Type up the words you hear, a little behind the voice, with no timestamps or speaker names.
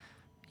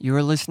You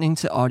are listening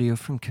to audio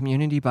from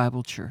Community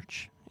Bible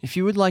Church. If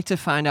you would like to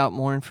find out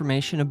more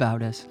information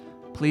about us,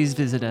 please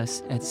visit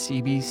us at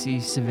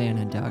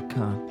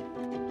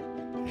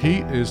cbcsavannah.com.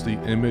 He is the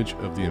image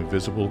of the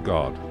invisible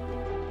God,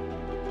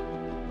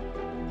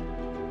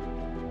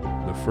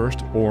 the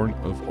firstborn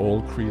of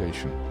all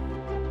creation.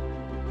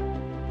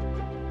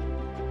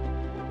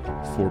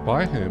 For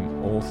by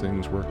him all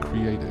things were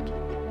created,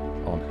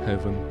 on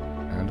heaven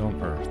and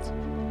on earth,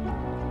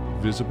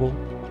 visible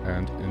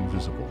and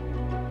invisible,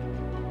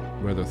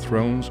 whether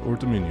thrones or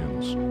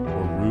dominions,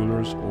 or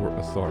rulers or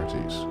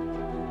authorities.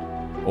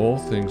 All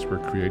things were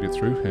created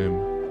through him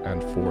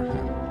and for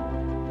him.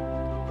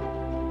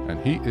 And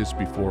he is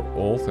before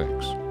all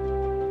things.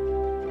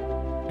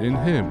 In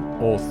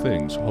him all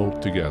things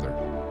hold together.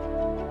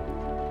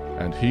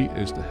 And he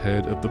is the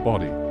head of the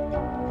body,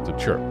 the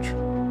church.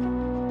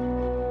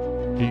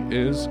 He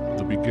is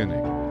the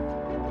beginning,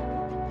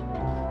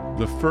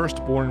 the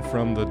firstborn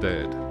from the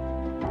dead,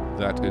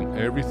 that in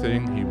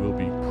everything he will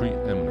be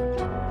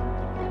preeminent.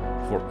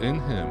 For in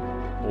him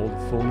all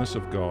the fullness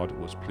of God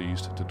was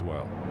pleased to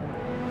dwell,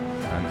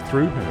 and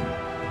through him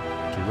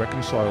to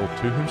reconcile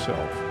to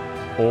himself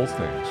all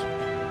things,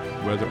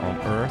 whether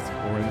on earth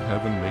or in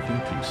heaven, making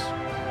peace,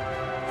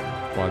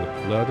 by the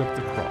blood of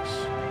the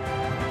cross.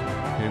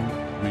 Him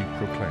we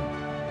proclaim.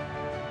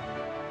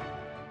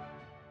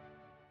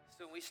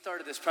 So when we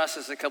started this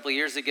process a couple of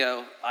years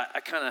ago, I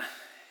kind of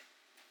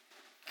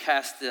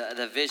cast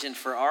the vision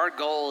for our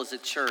goal as a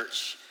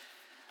church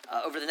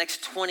over the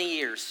next 20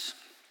 years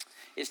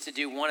is to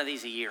do one of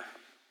these a year.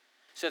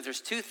 So if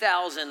there's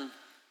 2,000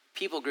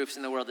 people groups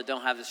in the world that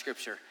don't have the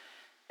scripture,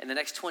 in the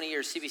next 20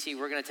 years, CBC,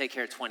 we're going to take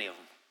care of 20 of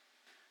them,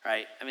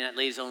 right? I mean, that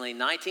leaves only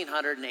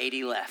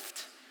 1,980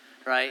 left,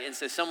 right? And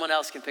so someone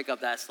else can pick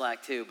up that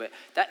slack too. But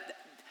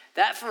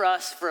that for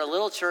us, for a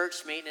little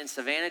church meeting in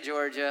Savannah,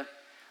 Georgia,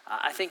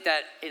 I think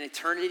that in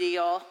eternity,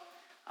 y'all,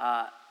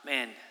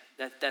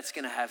 that's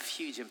going to have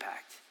huge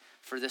impact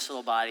for this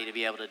little body to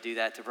be able to do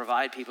that, to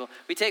provide people.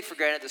 We take for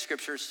granted the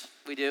scriptures,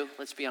 we do,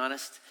 let's be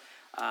honest.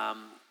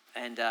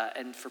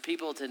 And for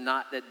people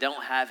that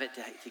don't have it,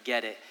 to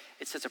get it,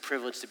 it's such a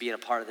privilege to be a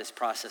part of this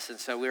process. And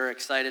so we're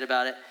excited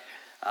about it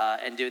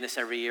and doing this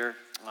every year.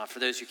 For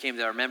those who came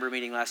to our member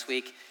meeting last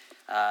week,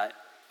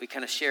 we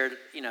kind of shared,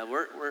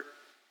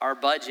 our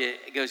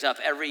budget goes up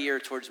every year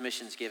towards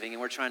missions giving, and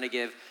we're trying to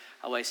give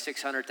away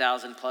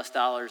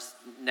 $600,000+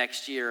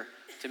 next year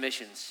to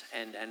missions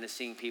and to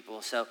seeing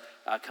people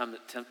come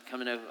to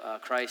know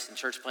Christ and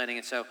church planting.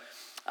 And so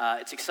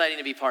it's exciting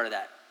to be part of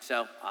that.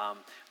 So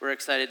we're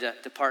excited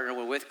to partner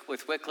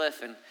with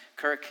Wycliffe and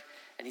Kirk,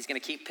 and he's going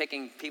to keep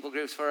picking people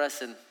groups for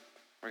us, and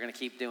we're going to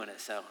keep doing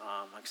it. So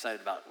I'm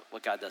excited about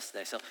what God does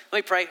today. So let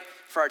me pray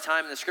for our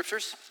time in the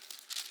scriptures,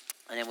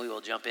 and then we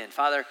will jump in.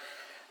 Father,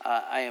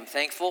 I am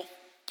thankful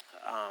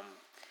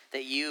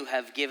that you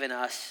have given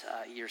us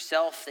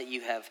yourself, that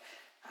you have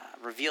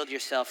revealed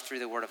yourself through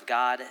the word of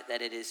God,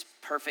 that it is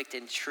perfect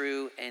and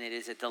true, and it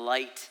is a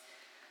delight.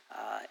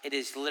 It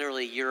is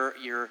literally your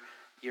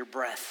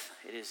breath.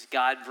 It is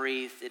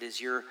God-breathed. It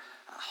is your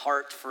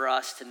heart for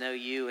us to know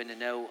you and to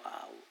know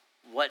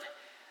what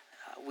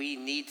we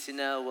need to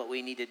know, what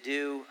we need to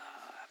do,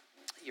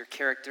 your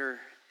character,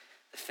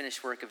 the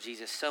finished work of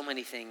Jesus, so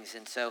many things.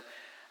 And so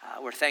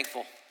we're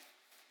thankful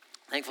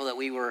that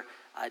we were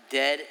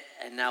dead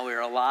and now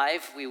we're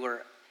alive. We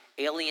were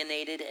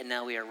alienated and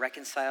now we are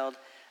reconciled,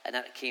 and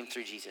that came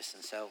through Jesus.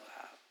 And so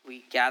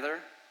we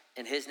gather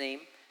in his name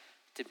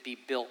to be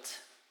built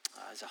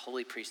as a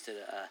holy priesthood,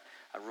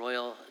 a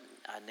royal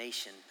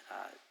nation,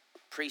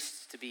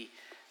 priests to be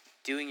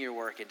doing your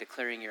work and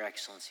declaring your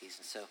excellencies.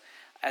 And so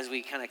as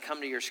we kind of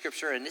come to your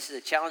scripture, and this is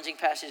a challenging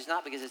passage,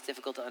 not because it's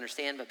difficult to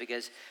understand, but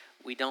because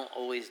we don't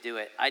always do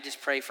it. I just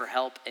pray for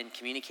help in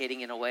communicating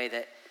in a way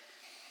that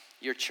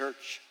your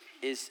church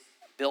is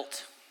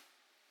built,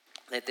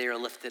 that they are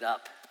lifted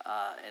up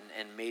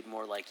and made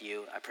more like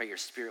you. I pray your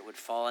spirit would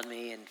fall on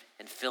me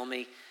and fill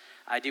me.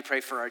 I do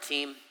pray for our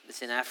team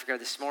that's in Africa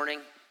this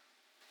morning.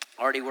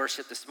 Already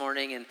worshiped this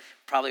morning and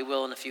probably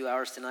will in a few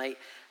hours tonight.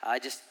 I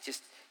just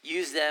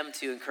use them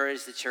to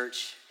encourage the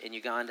church in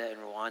Uganda and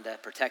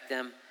Rwanda, protect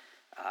them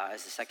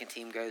as the second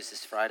team goes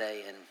this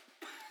Friday, and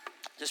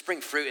just bring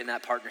fruit in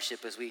that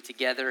partnership as we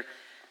together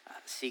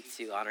seek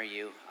to honor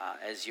you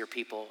as your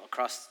people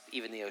across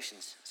even the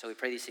oceans. So we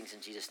pray these things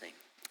in Jesus' name.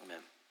 Amen.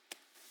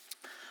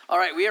 All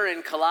right, we are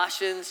in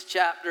Colossians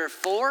chapter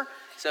 4.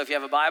 So if you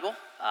have a Bible,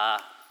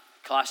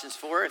 Colossians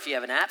 4. If you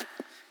have an app,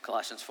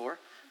 Colossians 4.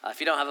 If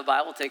you don't have a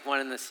Bible, take one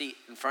in the seat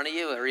in front of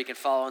you, or you can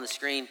follow on the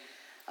screen.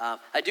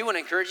 I do want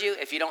to encourage you,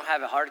 if you don't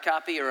have a hard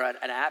copy or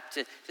an app,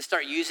 to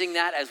start using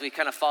that as we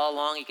kind of follow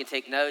along. You can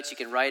take notes, you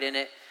can write in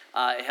it.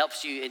 It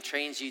helps you and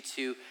trains you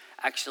to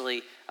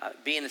actually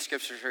be in the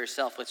scriptures for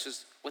yourself, which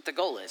is what the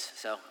goal is.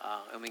 So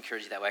and we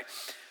encourage you that way.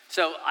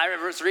 So I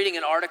was reading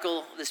an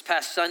article this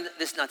past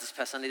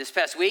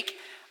week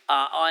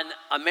on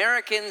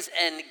Americans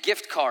and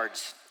gift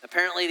cards.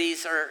 Apparently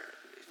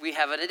we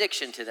have an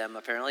addiction to them,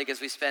 apparently,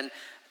 because we spend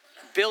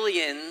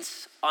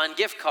billions on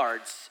gift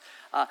cards.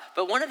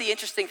 But one of the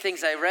interesting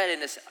things I read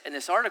in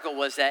this article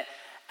was that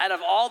out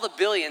of all the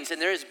billions,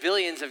 and there's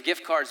billions of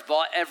gift cards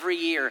bought every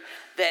year,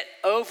 that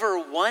over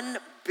 $1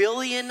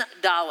 billion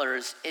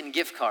in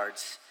gift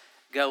cards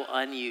go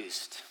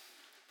unused.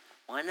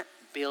 1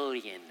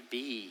 billion,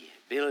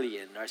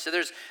 billion. Right? So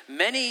there's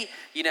many,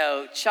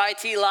 chai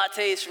tea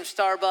lattes from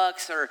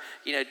Starbucks or,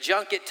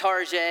 junk at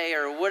Target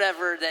or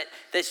whatever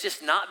that's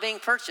just not being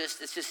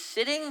purchased. It's just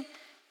sitting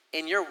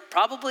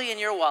probably in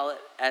your wallet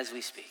as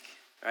we speak,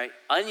 right?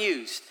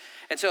 Unused.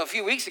 And so a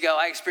few weeks ago,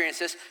 I experienced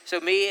this. So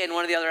me and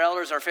one of the other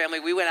elders, our family,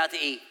 we went out to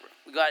eat.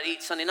 We got to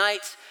eat Sunday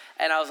nights.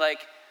 And I was like,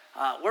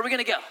 where are we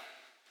going to go?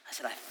 I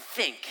said, I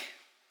think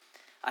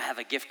I have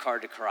a gift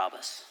card to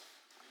Carrabba's.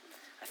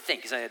 I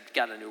think, because I had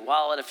gotten a new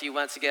wallet a few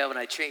months ago, and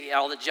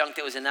all the junk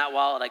that was in that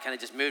wallet, I kind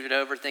of just moved it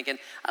over thinking,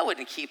 I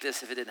wouldn't keep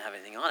this if it didn't have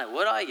anything on it,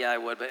 would I? Yeah, I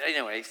would, but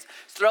anyways,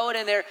 throw it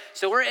in there.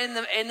 So we're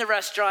in the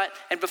restaurant,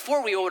 and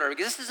before we order,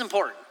 because this is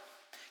important,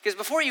 because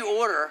before you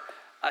order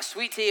a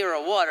sweet tea or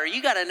a water,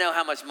 you got to know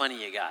how much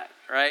money you got,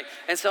 right?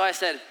 And so I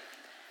said,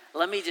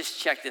 let me just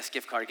check this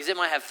gift card, because it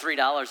might have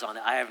 $3 on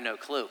it. I have no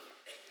clue.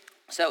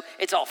 So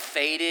it's all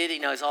faded,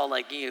 it's all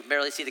like, you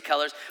barely see the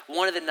colors.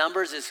 One of the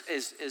numbers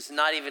is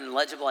not even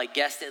legible. I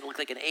guessed it looked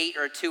like an 8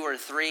 or a 2 or a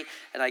 3,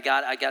 and I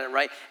got it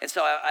right. And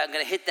so I'm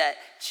going to hit that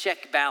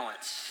check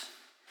balance.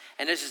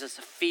 And there's just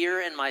a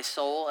fear in my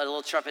soul, a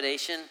little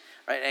trepidation,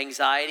 right?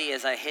 Anxiety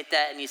as I hit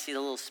that, and you see the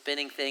little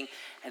spinning thing.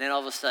 And then all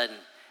of a sudden,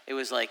 it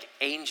was like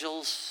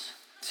angels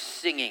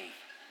singing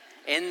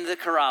in the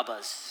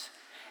Carrabba's.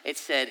 It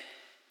said,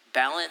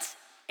 balance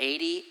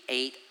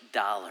 $88.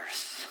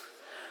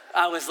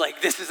 I was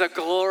like, this is a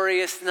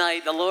glorious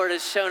night. The Lord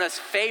has shown us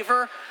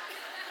favor.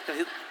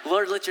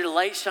 Lord, let your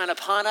light shine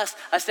upon us.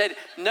 I said,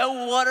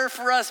 no water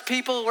for us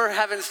people. We're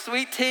having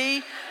sweet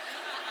tea.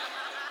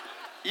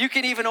 You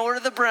can even order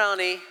the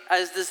brownie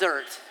as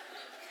dessert,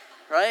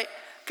 right?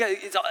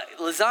 It's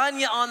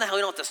lasagna on the house.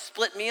 We don't have to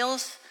split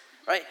meals,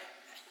 right?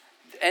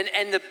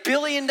 And the $1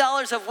 billion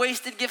of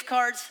wasted gift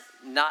cards,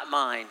 not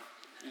mine.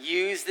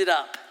 Used it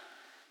up,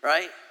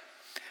 right?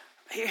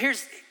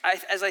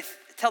 As I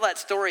tell that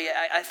story,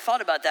 I thought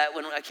about that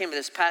when I came to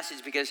this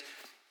passage, because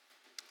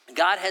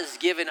God has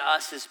given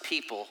us as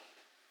people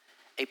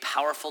a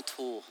powerful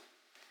tool,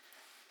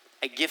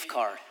 a gift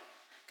card.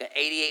 Got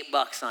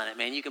 $88 on it,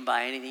 man. You can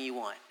buy anything you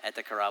want at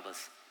the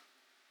Carrabba's.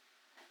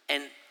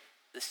 And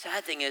the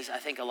sad thing is, I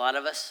think a lot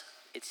of us,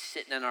 it's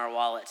sitting in our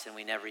wallets and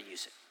we never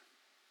use it.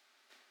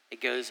 It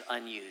goes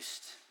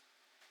unused.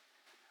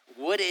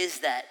 What is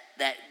that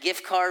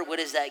gift card? What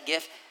is that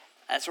gift?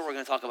 That's what we're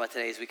going to talk about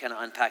today as we kind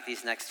of unpack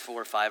these next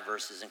 4 or 5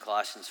 verses in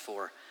Colossians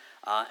 4.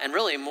 And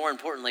really, more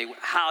importantly,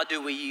 how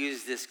do we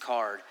use this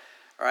card,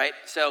 all right?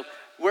 So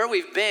where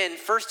we've been,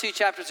 first 2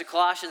 chapters of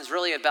Colossians,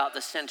 really about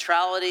the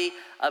centrality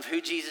of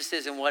who Jesus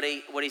is and what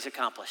he's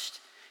accomplished.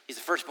 He's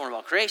the firstborn of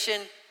all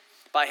creation.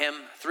 By him,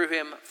 through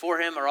him, for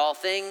him are all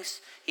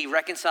things. He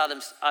reconciled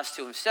us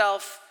to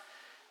himself.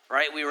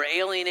 Right? We were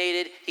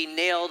alienated. He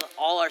nailed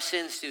all our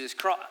sins to his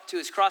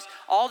cross.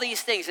 All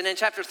these things. And then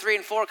chapter 3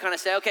 and 4 kind of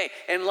say, okay,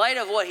 in light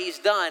of what he's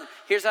done,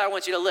 here's how I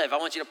want you to live. I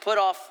want you to put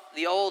off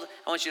the old.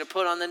 I want you to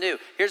put on the new.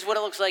 Here's what it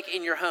looks like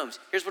in your homes.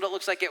 Here's what it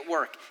looks like at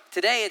work.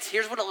 Today,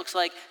 here's what it looks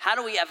like. How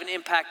do we have an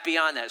impact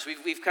beyond that? So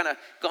we've kind of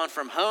gone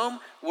from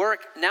home,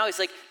 work. Now he's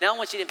like, now I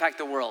want you to impact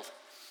the world.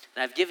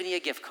 And I've given you a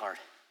gift card.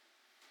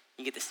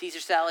 You get the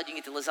Caesar salad, you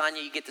get the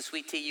lasagna, you get the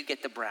sweet tea, you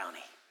get the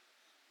brownie.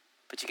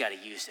 But you got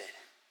to use it.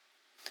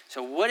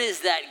 So what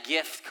is that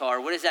gift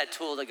card? What is that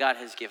tool that God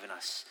has given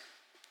us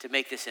to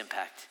make this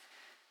impact?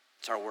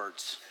 It's our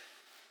words.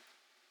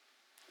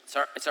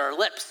 It's our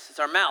lips. It's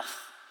our mouth.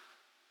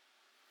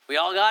 We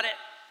all got it.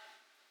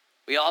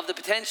 We all have the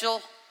potential,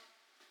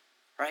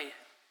 right?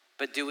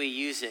 But do we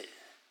use it,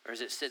 or is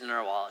it sitting in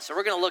our wallet? So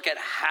we're going to look at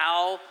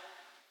how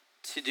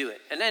to do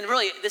it. And then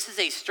really, this is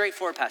a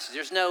straightforward passage.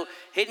 There's no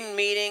hidden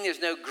meaning.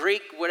 There's no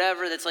Greek,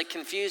 whatever, that's like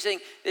confusing.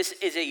 This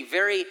is a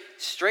very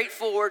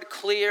straightforward,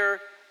 clear,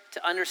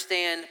 to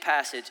understand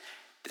passage.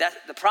 But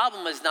the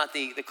problem is not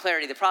the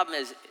clarity. The problem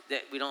is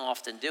that we don't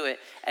often do it.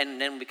 And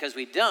then because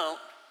we don't,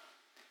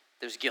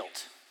 there's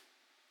guilt.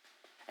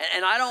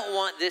 And I don't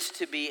want this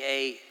to be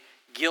a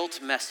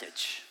guilt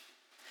message.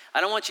 I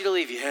don't want you to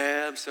leave,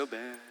 yeah, I'm so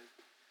bad.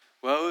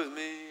 Woe is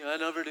me, I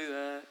never do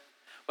that.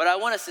 What I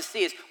want us to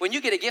see is when you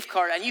get a gift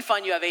card and you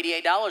find you have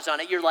 $88 on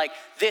it, you're like,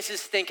 this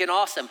is stinking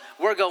awesome.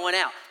 We're going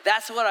out.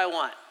 That's what I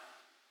want.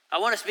 I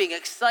want us being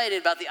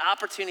excited about the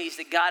opportunities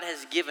that God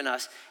has given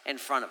us in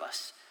front of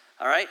us.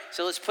 All right?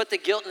 So let's put the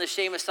guilt and the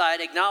shame aside.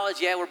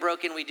 Acknowledge, yeah, we're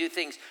broken, we do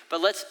things,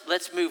 but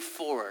let's move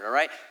forward, all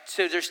right?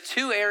 So there's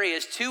 2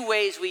 areas, 2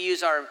 ways we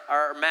use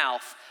our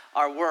mouth,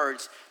 our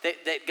words,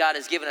 that God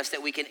has given us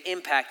that we can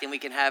impact and we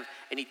can have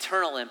an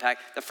eternal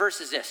impact. The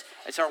first is this.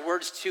 It's our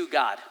words to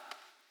God.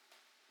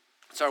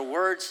 It's our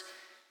words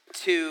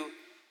to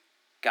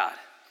God.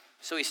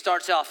 So he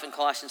starts off in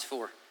Colossians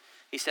 4.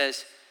 He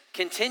says,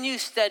 continue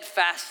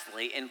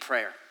steadfastly in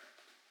prayer.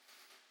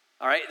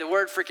 All right, the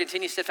word for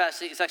continue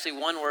steadfastly is actually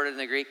one word in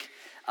the Greek.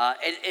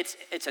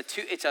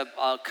 It's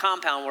a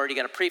compound word. You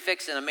got a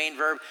prefix and a main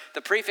verb.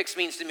 The prefix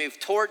means to move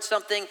towards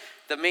something.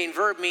 The main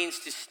verb means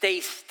to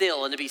stay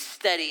still and to be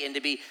steady and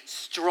to be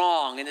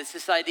strong. And it's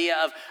this idea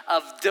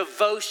of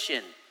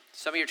devotion.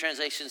 Some of your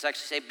translations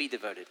actually say be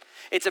devoted.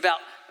 It's about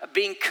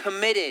being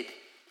committed,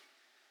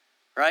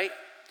 right?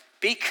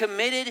 Be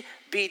committed,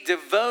 be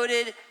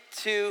devoted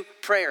to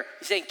prayer.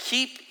 He's saying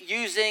keep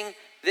using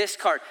this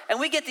card. And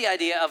we get the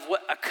idea of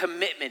what a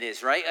commitment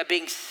is, right? Of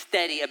being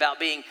steady, about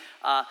being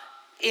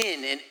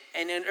in.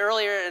 And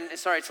earlier, and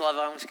sorry,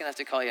 Talavo, I'm just going to have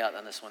to call you out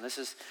on this one.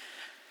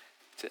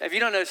 If you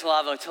don't know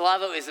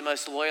Talavo is the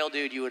most loyal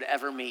dude you would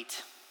ever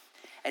meet.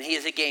 And he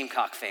is a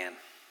Gamecock fan.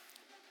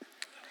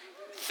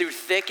 Through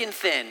thick and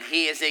thin,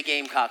 he is a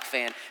Gamecock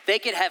fan. They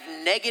could have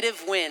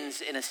negative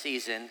wins in a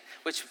season,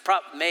 which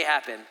may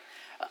happen,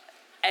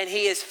 and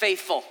he is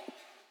faithful.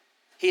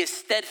 He is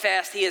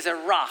steadfast. He is a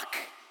rock,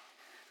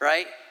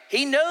 right?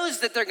 He knows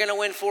that they're going to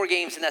win 4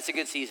 games, and that's a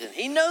good season.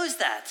 He knows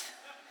that,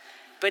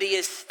 but he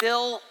is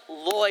still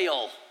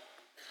loyal,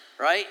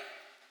 right?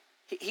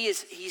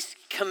 He's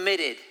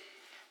committed.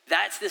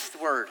 That's this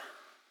word.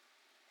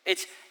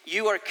 It's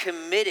you are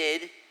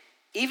committed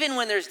even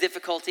when there's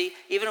difficulty,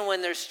 even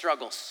when there's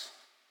struggles.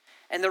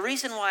 And the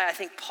reason why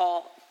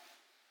Paul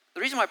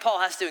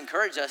has to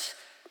encourage us,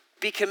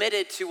 be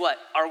committed to what?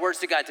 Our words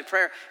to guide to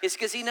prayer, is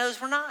because he knows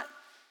we're not.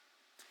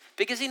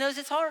 Because he knows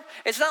it's hard.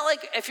 It's not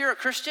like if you're a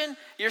Christian,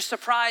 you're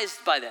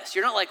surprised by this.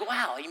 You're not like,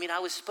 wow, you mean I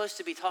was supposed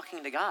to be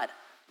talking to God?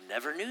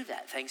 Never knew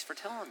that. Thanks for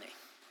telling me.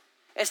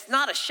 It's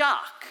not a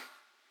shock.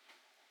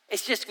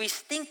 It's just we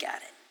stink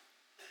at it,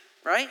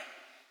 right?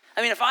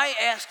 I mean, if I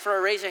ask for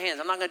a raise of hands,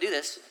 I'm not going to do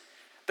this.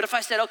 But if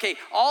I said, okay,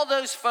 all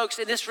those folks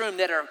in this room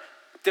that are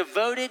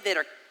devoted, that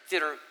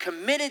are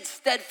committed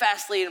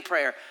steadfastly in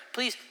prayer,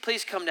 please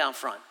come down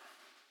front.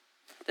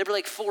 There'd be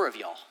like 4 of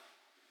y'all.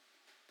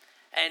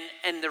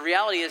 And the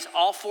reality is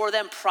all 4 of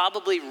them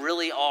probably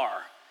really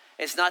are.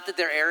 It's not that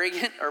they're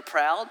arrogant or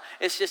proud.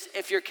 It's just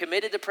if you're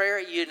committed to prayer,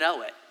 you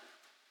know it.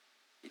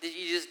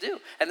 You just do.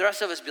 And the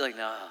rest of us be like,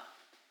 no,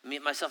 me,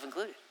 myself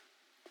included.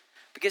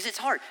 Because it's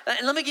hard.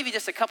 And let me give you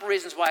just a couple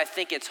reasons why I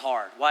think it's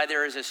hard, why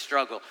there is a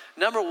struggle.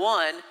 Number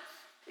 1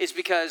 is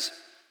because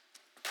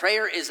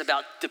prayer is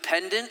about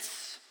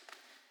dependence,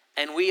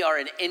 and we are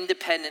an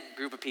independent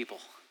group of people,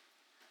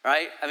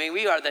 right? I mean,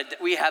 we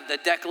have the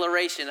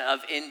Declaration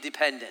of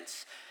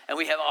Independence, and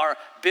we have our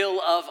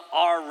Bill of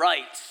Our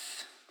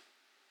Rights.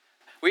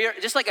 We are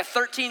just like a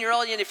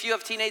 13-year-old, and if you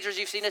have teenagers,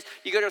 you've seen this,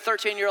 you go to a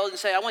 13-year-old and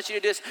say, I want you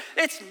to do this.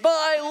 It's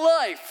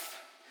my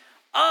life.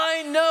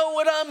 I know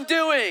what I'm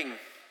doing.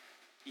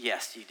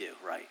 Yes, you do,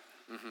 right?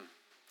 Mm-hmm.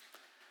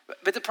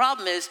 But the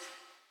problem is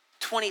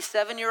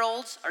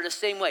 27-year-olds are the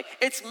same way.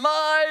 It's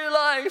my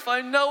life.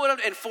 I know what I'm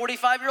doing. And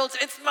 45-year-olds,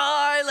 it's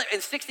my life.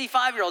 And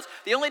 65-year-olds,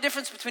 the only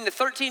difference between the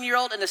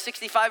 13-year-old and the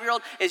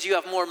 65-year-old is you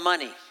have more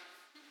money,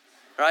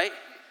 right?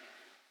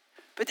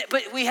 But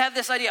we have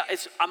this idea.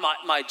 It's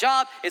my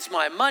job. It's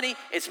my money.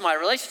 It's my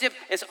relationship.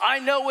 It's I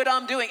know what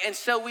I'm doing. And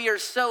so we are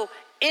so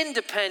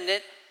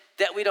independent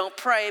that we don't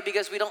pray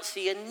because we don't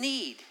see a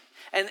need.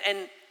 And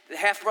the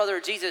half-brother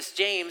of Jesus,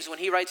 James, when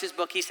he writes his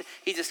book, he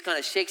just kind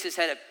of shakes his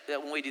head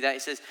when we do that. He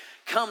says,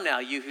 come now,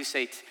 you who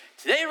say,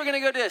 today we're going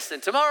to go to this,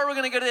 and tomorrow we're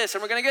going to go to this,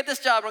 and we're going to get this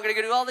job, and we're going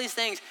to go do all these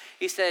things.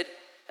 He said,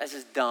 that's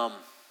just dumb,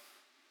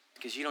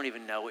 because you don't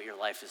even know what your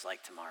life is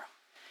like tomorrow.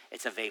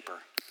 It's a vapor.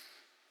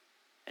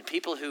 And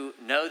people who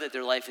know that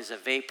their life is a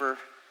vapor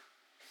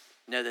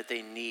know that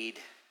they need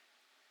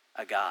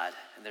a God,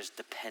 and there's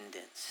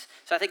dependence.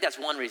 So I think that's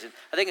one reason.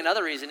 I think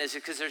another reason is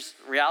because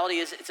reality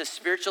is it's a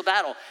spiritual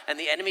battle, and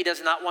the enemy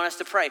does not want us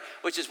to pray,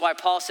 which is why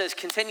Paul says,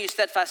 continue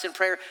steadfast in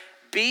prayer,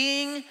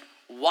 being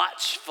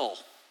watchful,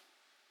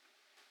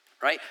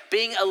 right?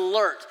 Being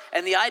alert.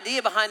 And the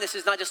idea behind this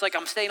is not just like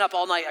I'm staying up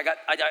all night,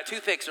 I got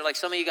toothpicks, or like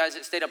some of you guys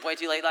that stayed up way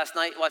too late last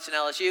night watching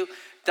LSU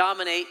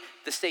dominate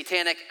the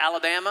satanic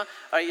Alabama.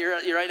 All right,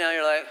 you're right now,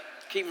 you're like,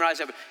 keep your eyes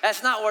open.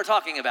 That's not what we're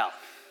talking about.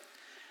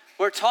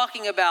 We're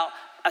talking about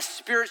a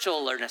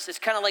spiritual alertness. It's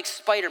kind of like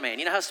Spider-Man.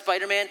 You know how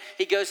Spider-Man,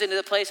 he goes into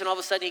the place and all of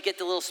a sudden he gets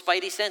the little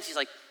spidey sense. He's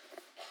like,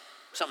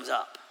 something's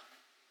up.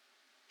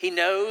 He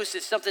knows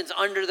that something's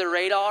under the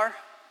radar.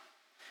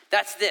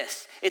 That's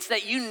this. It's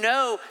that you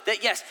know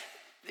that, yes,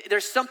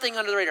 there's something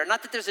under the radar.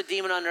 Not that there's a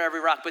demon under every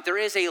rock, but there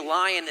is a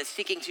lion that's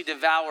seeking to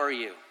devour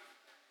you.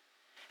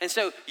 And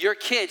so your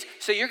kids,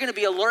 so you're going to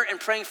be alert and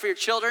praying for your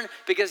children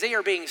because they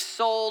are being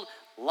sold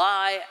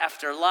lie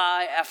after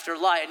lie after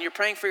lie. And you're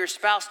praying for your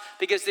spouse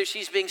because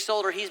she's being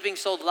sold or he's being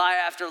sold lie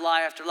after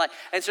lie after lie.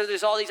 And so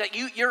there's all these,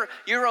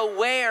 you're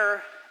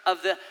aware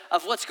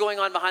of what's going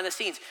on behind the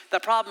scenes. The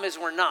problem is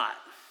we're not.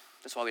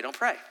 That's why we don't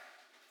pray.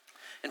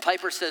 And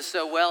Piper says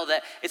so well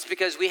that it's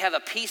because we have a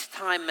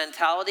peacetime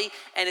mentality,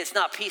 and it's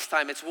not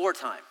peacetime, it's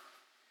wartime.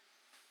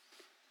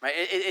 Right?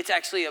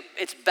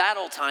 It's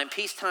battle time.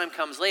 Peacetime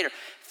comes later.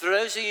 For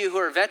those of you who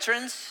are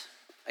veterans,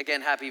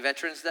 again, happy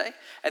Veterans Day.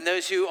 And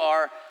those who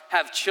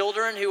have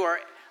children who are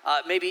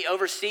maybe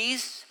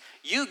overseas,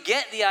 You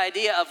get the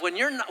idea of when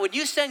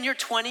you send your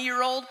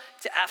 20-year-old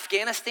to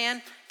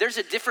Afghanistan, there's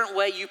a different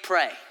way you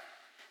pray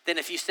than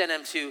if you send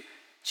them to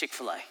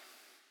Chick-fil-A,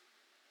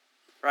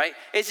 right?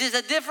 It's just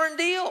a different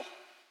deal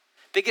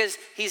because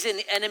he's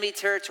in enemy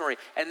territory.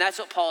 And that's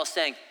what Paul is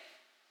saying.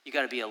 You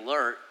got to be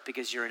alert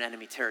because you're in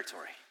enemy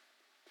territory.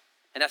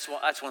 And that's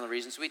one of the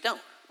reasons we don't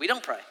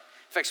pray.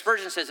 In fact,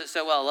 Spurgeon says it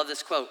so well. I love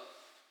this quote.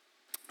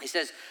 He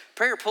says,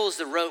 prayer pulls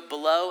the rope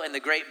below and the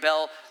great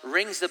bell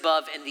rings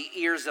above in the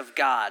ears of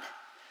God.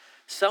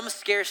 Some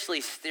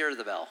scarcely stir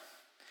the bell,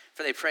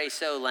 for they pray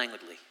so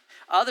languidly.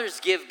 Others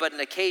give but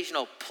an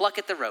occasional pluck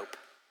at the rope.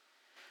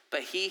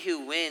 But he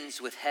who wins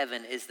with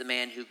heaven is the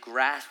man who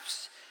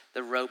grasps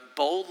the rope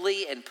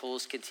boldly and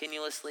pulls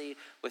continuously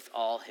with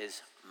all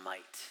his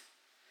might.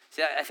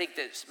 See, I think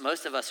that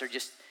most of us are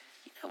just,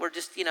 we're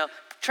just,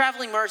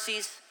 traveling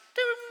mercies,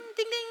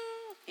 ding,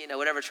 ding,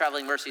 whatever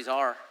traveling mercies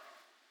are.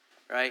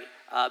 Right?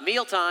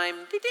 Mealtime,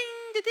 ding,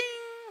 ding,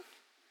 ding.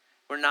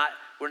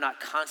 We're not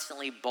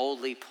constantly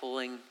boldly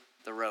pulling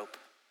the rope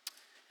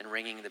and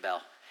ringing the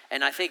bell.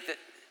 And I think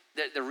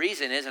that the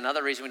reason is,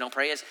 another reason we don't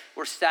pray is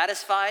we're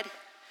satisfied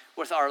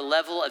with our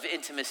level of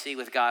intimacy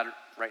with God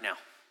right now.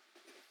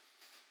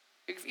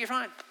 You're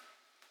fine.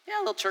 Yeah,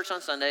 a little church on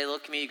Sunday, a little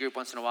community group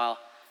once in a while,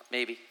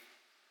 maybe.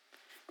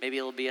 Maybe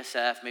a little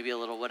BSF, maybe a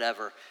little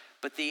whatever.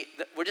 But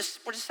we're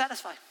just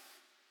satisfied.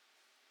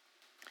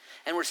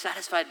 And we're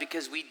satisfied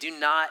because we do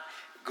not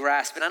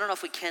grasp, and I don't know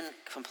if we can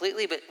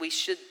completely, but we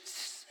should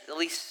at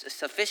least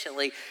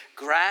sufficiently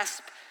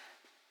grasp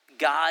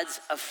God's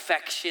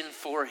affection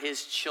for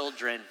his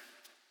children.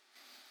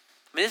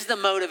 I mean, this is the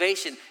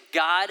motivation.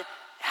 God,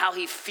 how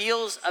he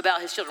feels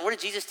about his children. What did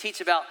Jesus teach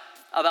about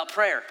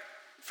prayer?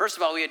 First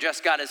of all, we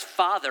address God as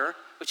Father,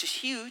 which is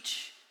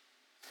huge.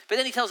 But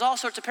then he tells all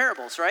sorts of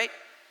parables, right?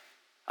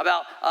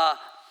 About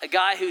a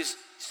guy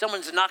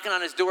someone's knocking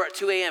on his door at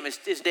 2 a.m.,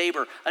 his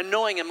neighbor,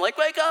 annoying him, like,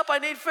 wake up, I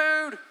need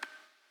food.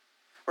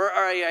 Or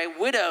a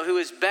widow who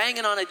is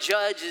banging on a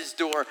judge's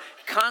door,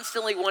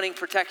 constantly wanting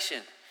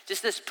protection.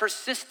 Just this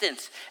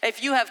persistence.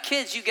 If you have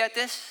kids, you get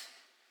this,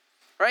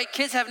 right?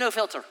 Kids have no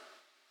filter.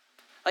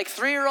 Like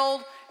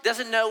 3-year-old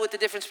doesn't know what the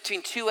difference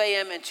between 2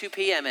 a.m. and 2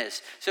 p.m.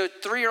 is. So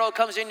 3-year-old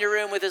comes in your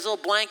room with his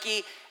little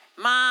blankie.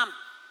 Mom,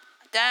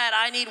 Dad,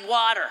 I need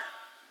water.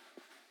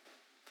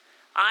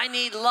 I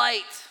need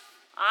light.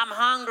 I'm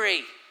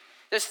hungry.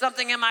 There's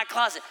something in my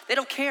closet. They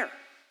don't care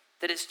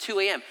that it's 2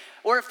 a.m.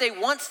 Or if they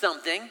want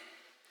something,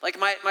 like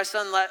my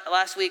son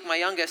last week, my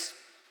youngest,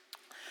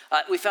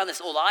 we found this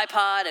old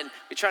iPod and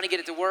we're trying to get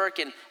it to work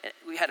and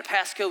we had a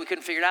passcode, we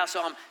couldn't figure it out.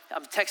 So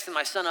I'm texting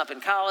my son up in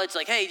college,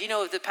 like, hey, do you know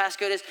what the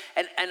passcode is?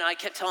 And I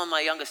kept telling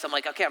my youngest, I'm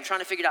like, okay, I'm trying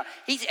to figure it out.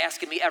 He's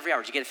asking me every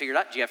hour, did you get it figured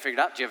out? Did you have it figured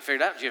out? Did you have it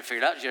figured out? Did you have it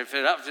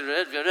figured out? Did you have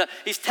it figured out?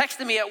 He's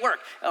texting me at work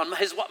on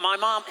his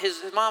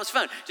mom's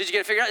phone. Did you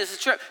get it figured out? This is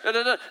true.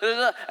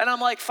 And I'm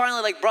like,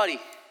 finally, like, buddy,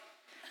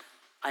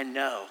 I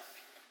know.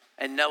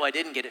 And no, I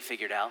didn't get it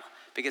figured out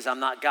because I'm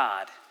not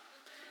God.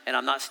 And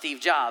I'm not Steve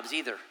Jobs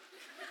either.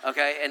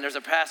 Okay, and there's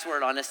a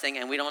password on this thing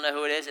and we don't know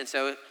who it is, and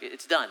so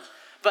it's done.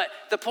 But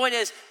the point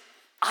is,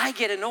 I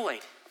get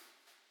annoyed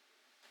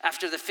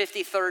after the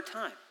 53rd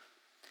time.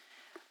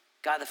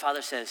 God the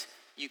Father says,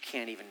 you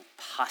can't even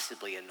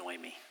possibly annoy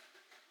me.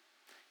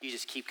 You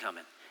just keep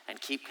coming and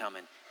keep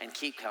coming and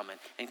keep coming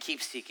and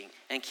keep seeking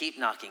and keep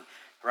knocking,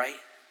 right?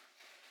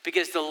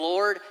 Because the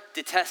Lord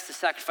detests the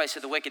sacrifice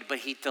of the wicked, but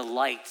he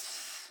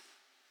delights.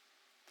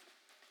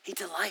 He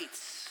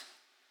delights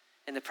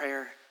in the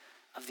prayer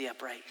of the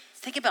upright.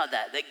 Think about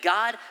that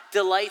God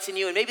delights in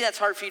you. And maybe that's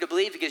hard for you to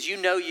believe because you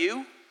know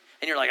you,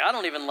 and you're like, I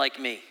don't even like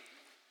me.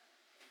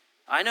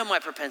 I know my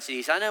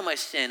propensities. I know my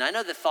sin. I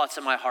know the thoughts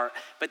of my heart.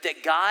 But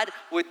that God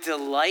would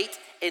delight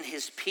in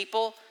his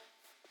people.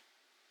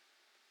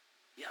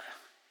 Yeah,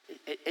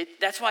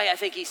 that's why I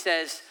think he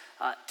says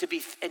to be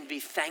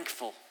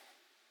thankful.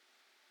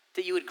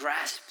 That you would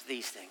grasp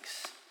these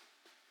things.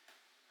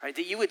 Right?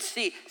 That you would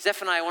see.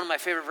 Zephaniah, one of my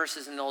favorite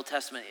verses in the Old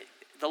Testament.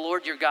 The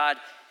Lord your God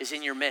is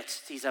in your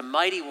midst. He's a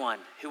mighty one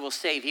who will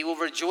save. He will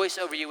rejoice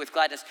over you with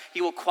gladness. He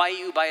will quiet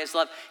you by his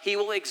love. He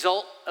will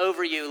exult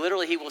over you.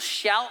 Literally, he will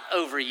shout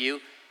over you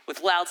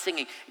with loud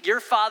singing. Your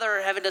Father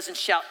in heaven doesn't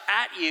shout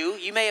at you.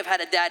 You may have had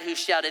a dad who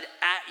shouted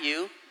at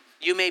you.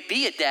 You may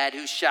be a dad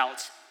who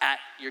shouts at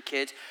your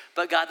kids.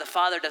 But God the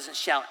Father doesn't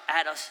shout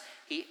at us.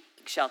 He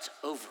shouts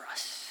over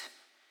us.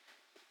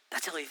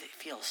 That's how he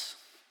feels.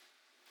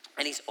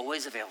 And he's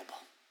always available.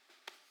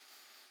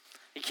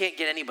 You can't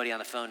get anybody on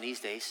the phone these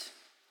days,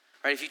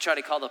 right? If you try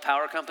to call the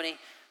power company,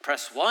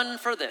 press 1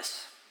 for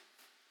this.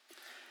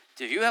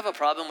 Do you have a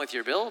problem with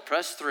your bill?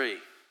 Press 3.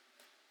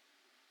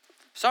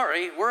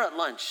 Sorry, we're at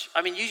lunch.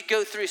 I mean, you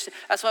go through,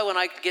 that's why when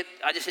I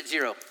just hit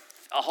 0.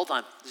 Oh, hold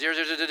on. 0,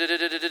 0, 0, 0,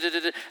 0, 0,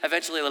 0.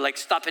 Eventually, like,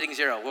 stop hitting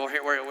 0. We'll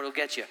hear where it'll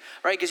get you,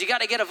 right? Because you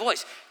got to get a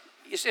voice.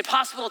 It's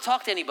impossible to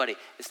talk to anybody.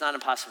 It's not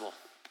impossible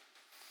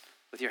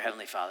with your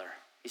Heavenly Father.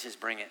 He says,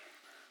 bring it,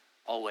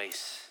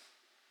 always.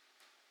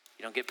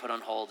 You don't get put on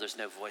hold. There's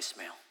no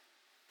voicemail,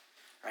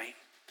 right?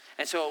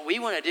 And so what we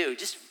want to do,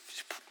 just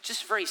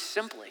very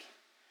simply,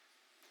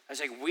 I was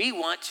like, we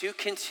want to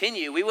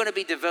continue. We want to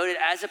be devoted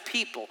as a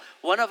people.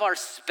 One of our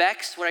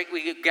specs, right,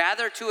 we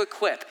gather to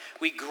equip.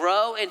 We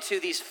grow into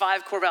these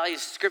 5 core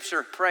values: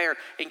 scripture, prayer,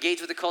 engage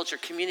with the culture,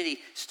 community,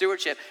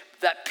 stewardship.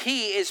 That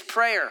P is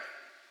prayer,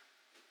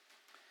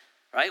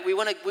 right? We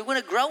want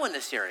to grow in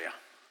this area.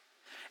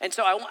 And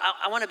so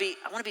I want to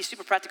be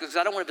super practical, because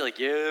I don't want to be like,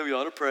 yeah, we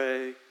ought to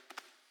pray.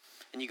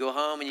 And you go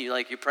home and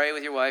you pray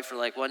with your wife for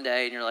like one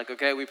day, and you're like,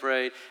 okay, we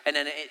prayed, and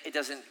then it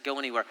doesn't go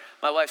anywhere.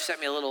 My wife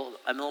sent me a little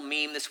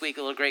meme this week,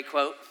 a little great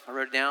quote. I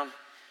wrote it down. It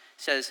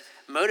says,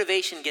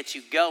 motivation gets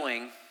you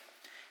going,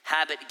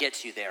 habit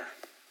gets you there.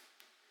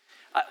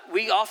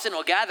 We often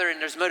will gather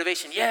and there's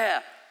motivation. Yeah,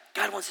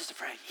 God wants us to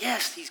pray.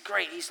 Yes, he's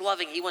great. He's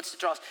loving. He wants to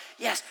draw us.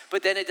 Yes,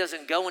 but then it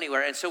doesn't go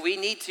anywhere. And so we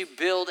need to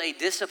build a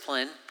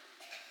discipline,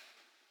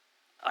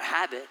 a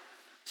habit,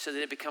 so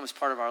that it becomes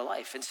part of our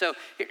life. And so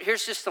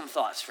here's just some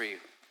thoughts for you.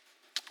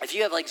 If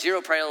you have like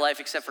zero prayer life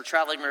except for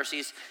traveling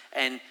mercies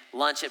and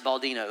lunch at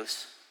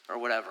Baldino's or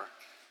whatever,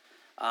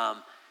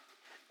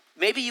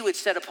 maybe you would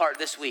set apart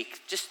this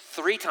week just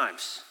 3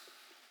 times,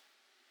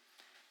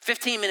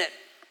 15-minute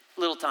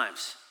little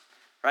times,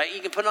 right?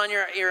 You can put it on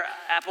your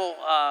Apple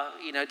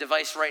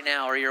device right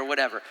now, or your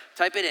whatever.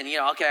 Type it in.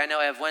 Okay, I know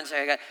I have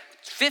Wednesday. I got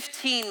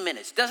 15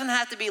 minutes. It doesn't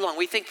have to be long.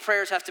 We think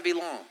prayers have to be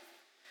long.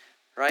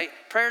 Right?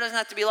 Prayer doesn't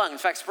have to be long. In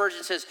fact,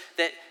 Spurgeon says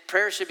that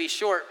prayer should be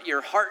short.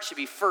 Your heart should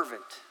be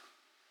fervent.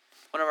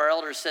 One of our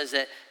elders says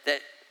that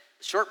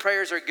short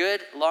prayers are good,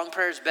 long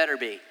prayers better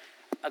be.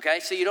 Okay?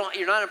 So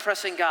you're not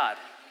impressing God.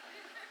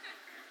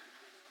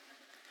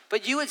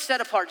 But you would set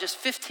apart just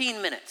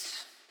 15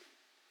 minutes.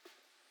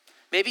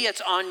 Maybe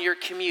it's on your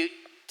commute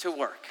to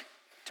work.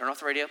 Turn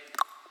off the radio.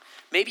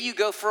 Maybe you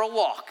go for a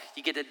walk.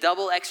 You get a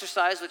double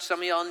exercise, which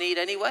some of y'all need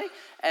anyway,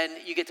 and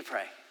you get to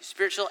pray.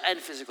 Spiritual and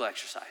physical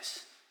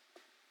exercise.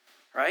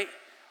 Right?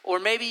 Or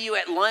maybe you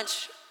at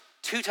lunch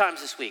 2 times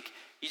this week.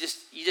 You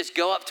just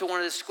go up to one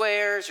of the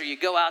squares, or you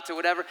go out to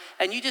whatever,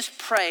 and you just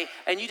pray,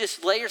 and you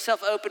just lay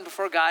yourself open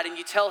before God, and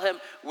you tell him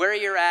where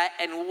you're at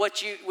and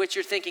what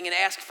you're thinking, and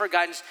ask for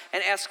guidance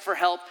and ask for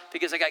help,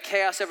 because I got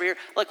chaos over here.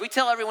 Look, we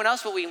tell everyone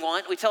else what we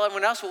want. We tell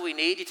everyone else what we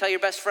need. You tell your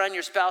best friend,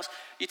 your spouse,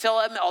 you tell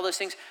them all those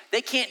things.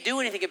 They can't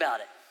do anything about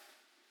it.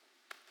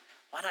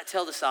 Why not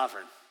tell the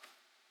sovereign?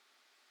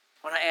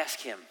 Why not ask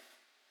him?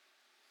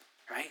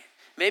 Right?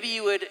 Maybe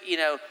you would,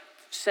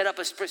 set up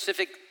a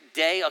specific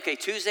day. Okay,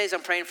 Tuesdays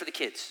I'm praying for the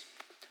kids.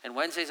 And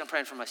Wednesdays I'm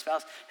praying for my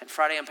spouse. And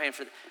Friday I'm praying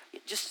for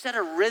just set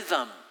a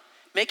rhythm.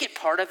 Make it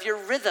part of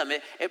your rhythm.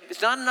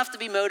 It's not enough to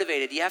be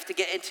motivated. You have to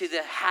get into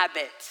the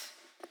habit.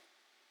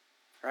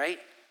 Right?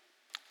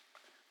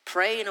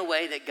 Pray in a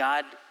way that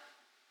God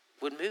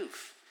would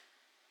move.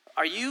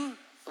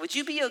 Would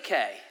you be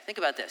okay? Think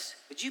about this.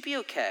 Would you be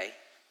okay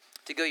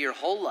to go your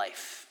whole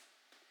life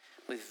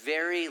with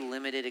very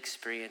limited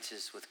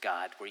experiences with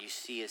God where you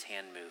see his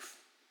hand move?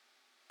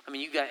 I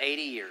mean, you got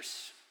 80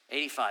 years,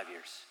 85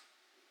 years.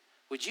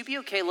 Would you be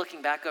okay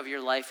looking back over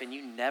your life and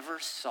you never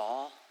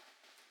saw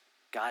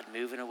God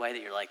move in a way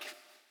that you're like,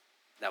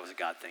 that was a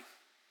God thing?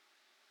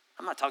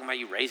 I'm not talking about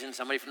you raising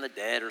somebody from the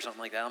dead or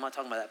something like that. I'm not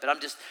talking about that. But I'm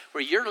just,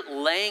 where you're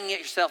laying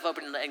yourself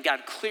open and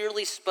God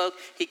clearly spoke.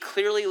 He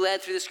clearly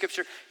led through the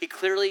scripture. He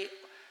clearly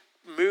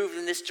moved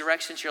in this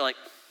direction. So you're like,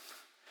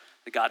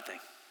 the God thing.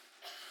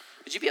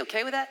 Would you be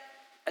okay with that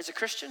as a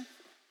Christian?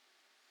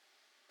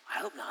 I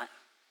hope not.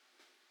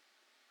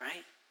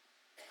 Right?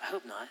 I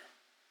hope not.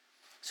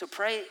 So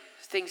pray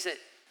things that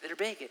are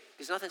big,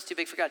 because nothing's too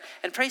big for God.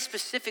 And pray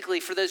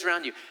specifically for those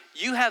around you.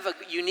 You have a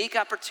unique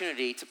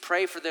opportunity to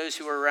pray for those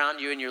who are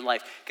around you in your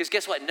life. Because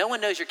guess what? No one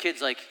knows your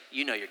kids like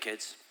you know your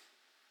kids.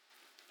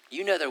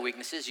 You know their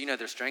weaknesses. You know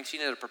their strengths. You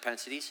know their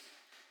propensities.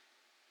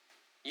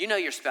 You know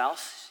your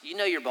spouse. You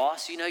know your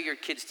boss. You know your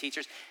kids'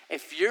 teachers.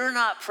 If you're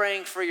not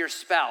praying for your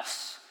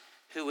spouse,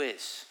 who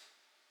is?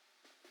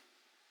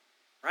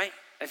 Right?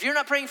 If you're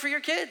not praying for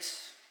your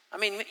kids, I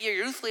mean, your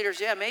youth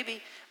leaders, yeah,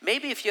 maybe.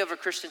 Maybe if you have a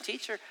Christian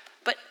teacher.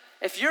 But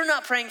if you're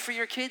not praying for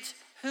your kids,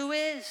 who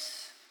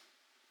is?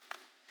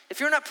 If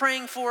you're not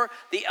praying for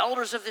the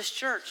elders of this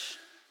church,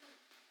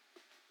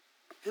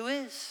 who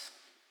is?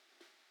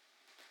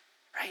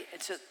 Right?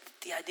 And so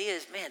the idea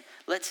is, man,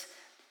 let's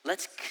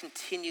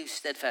continue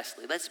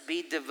steadfastly. Let's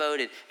be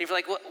devoted. And if you're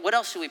like, what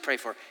else should we pray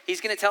for? He's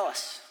going to tell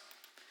us.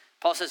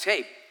 Paul says,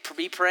 hey,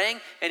 be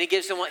praying. And he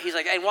gives them what, he's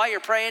like, and while you're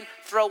praying,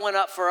 throw one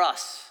up for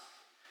us.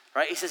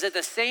 Right? He says, at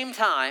the same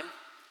time,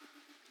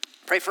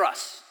 pray for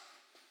us.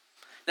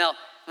 Now,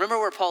 remember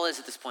where Paul is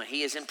at this point.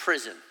 He is in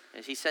prison.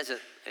 As he says it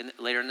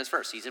later in this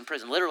verse, he's in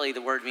prison. Literally,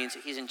 the word means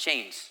he's in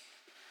chains.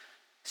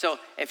 So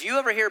if you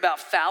ever hear about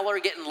Fowler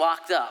getting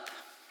locked up,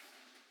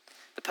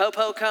 the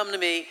popo come to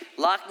me,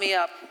 lock me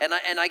up, and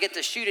I get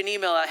to shoot an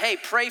email out, hey,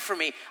 pray for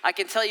me. I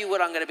can tell you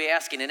what I'm going to be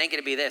asking. It ain't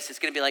going to be this. It's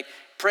going to be like,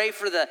 pray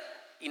for the,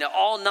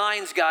 all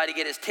nines guy to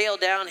get his tail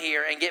down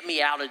here and get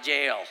me out of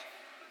jail.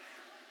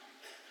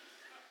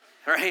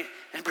 Right?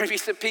 And bring me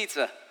some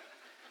pizza,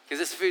 because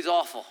this food's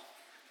awful.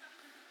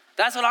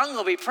 That's what I'm going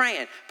to be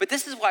praying. But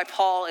this is why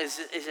Paul is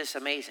just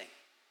amazing.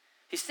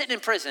 He's sitting in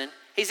prison.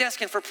 He's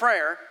asking for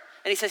prayer.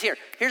 And he says,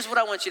 here's what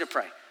I want you to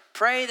pray.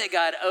 Pray that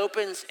God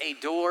opens a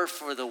door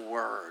for the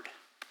word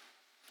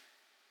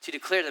to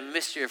declare the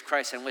mystery of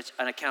Christ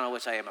on account of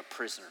which I am a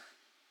prisoner.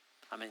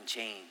 I'm in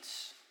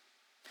chains.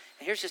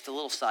 And here's just a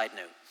little side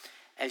note.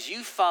 As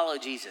you follow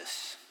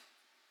Jesus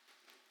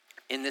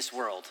in this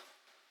world,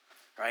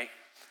 right,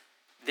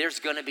 there's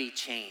going to be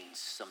chains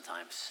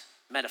sometimes,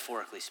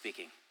 metaphorically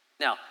speaking.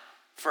 Now,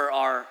 for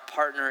our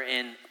partner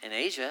in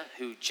Asia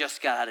who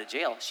just got out of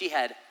jail, she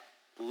had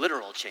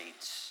literal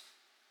chains.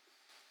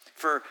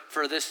 For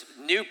this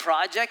new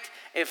project,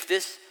 if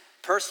this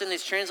person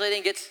is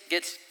translating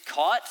gets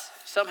caught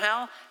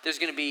somehow, there's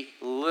going to be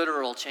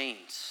literal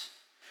chains.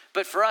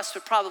 But for us,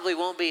 it probably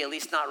won't be, at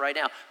least not right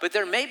now. But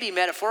there may be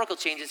metaphorical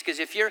changes, because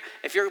if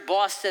your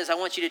boss says, I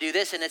want you to do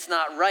this, and it's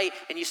not right,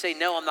 and you say,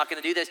 no, I'm not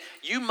going to do this,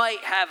 you might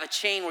have a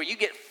chain where you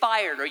get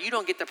fired, or you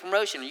don't get the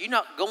promotion, or you're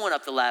not going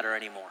up the ladder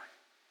anymore.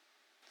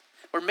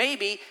 Or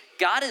maybe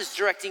God is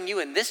directing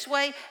you in this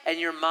way, and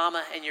your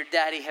mama and your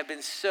daddy have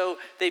been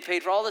they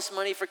paid for all this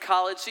money for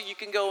college so you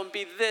can go and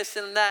be this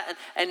and that.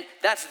 And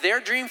that's their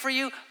dream for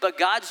you, but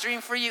God's dream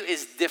for you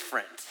is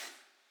different.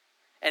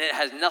 And it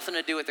has nothing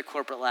to do with the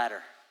corporate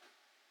ladder.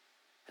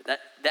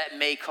 That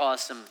may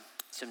cause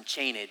some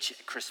chainage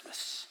at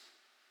Christmas,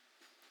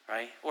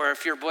 right? Or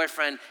if your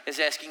boyfriend is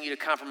asking you to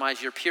compromise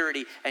your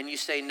purity and you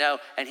say no,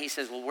 and he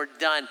says, well, we're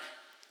done.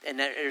 And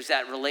there's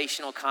that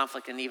relational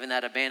conflict and even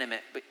that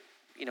abandonment. But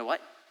you know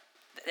what?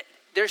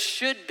 There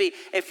should be,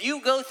 if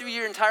you go through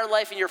your entire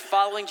life and you're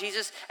following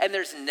Jesus and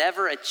there's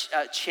never a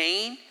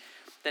chain,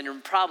 then there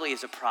probably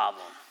is a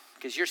problem,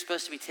 because you're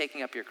supposed to be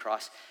taking up your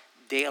cross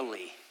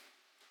daily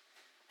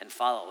and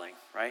following,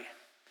 right?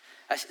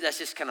 That's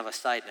just kind of a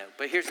side note.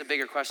 But here's the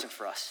bigger question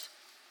for us,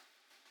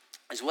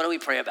 is what do we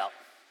pray about,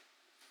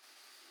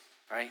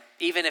 right?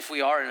 Even if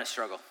we are in a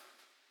struggle.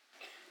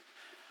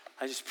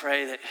 I just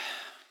pray that,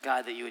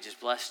 God, that you would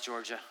just bless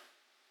Georgia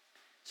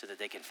so that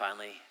they can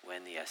finally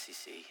win the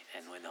SEC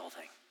and win the whole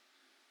thing.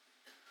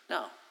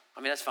 No,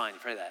 I mean, that's fine,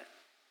 pray that.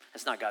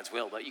 That's not God's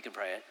will, but you can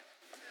pray it.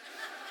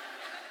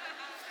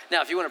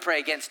 Now, if you want to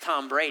pray against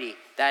Tom Brady,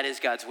 that is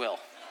God's will,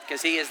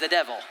 because he is the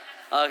devil,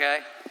 okay?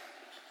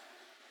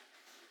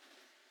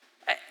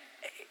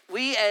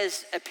 We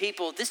as a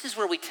people, this is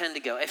where we tend to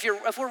go. If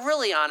we're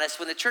really honest,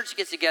 when the church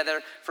gets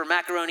together for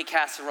macaroni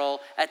casserole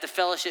at the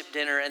fellowship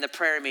dinner and the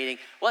prayer meeting,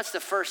 what's the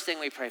first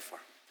thing we pray for?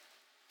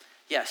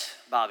 Yes,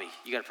 Bobby,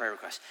 you got a prayer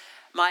request.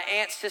 My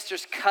aunt's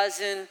sister's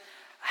cousin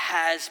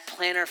has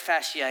plantar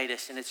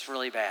fasciitis and it's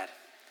really bad.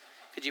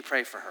 Could you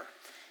pray for her?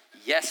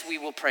 Yes, we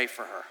will pray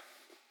for her.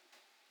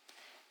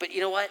 But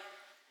you know what?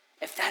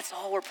 If that's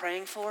all we're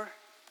praying for,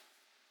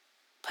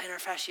 plantar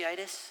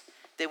fasciitis,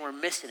 then we're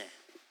missing it.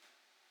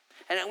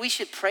 And we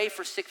should pray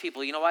for sick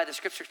people. You know why? The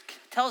scripture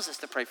tells us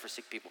to pray for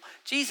sick people.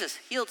 Jesus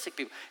healed sick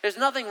people. There's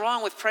nothing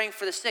wrong with praying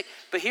for the sick.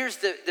 But here's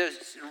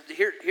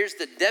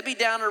the Debbie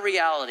Downer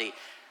reality.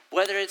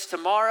 Whether it's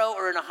tomorrow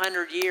or in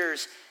 100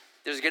 years,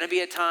 there's going to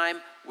be a time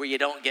where you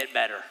don't get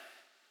better,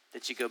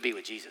 that you go be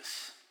with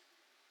Jesus.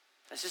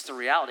 That's just a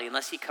reality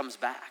unless he comes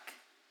back.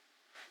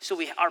 So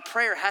our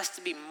prayer has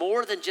to be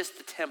more than just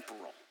the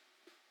temporal.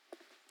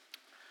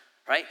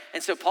 Right?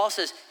 And so Paul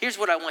says, here's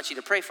what I want you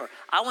to pray for.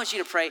 I want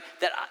you to pray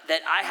that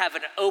I have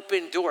an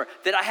open door,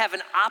 that I have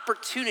an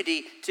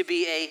opportunity to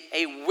be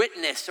a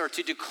witness or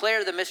to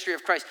declare the mystery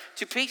of Christ,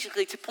 to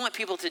basically to point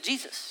people to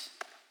Jesus.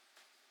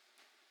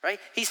 Right?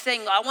 He's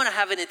saying, I want to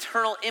have an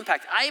eternal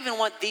impact. I even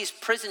want these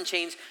prison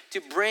chains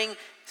to bring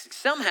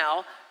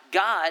somehow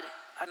God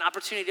an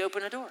opportunity to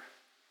open a door.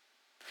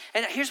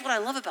 And here's what I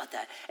love about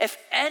that. If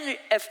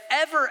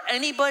ever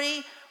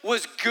anybody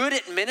was good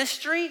at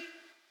ministry,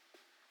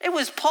 it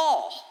was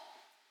Paul.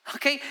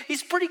 Okay,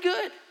 he's pretty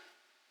good,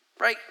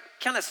 right?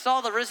 Kind of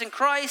saw the risen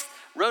Christ,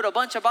 wrote a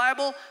bunch of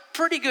Bible,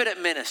 pretty good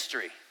at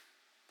ministry.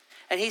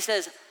 And he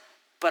says,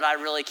 but I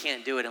really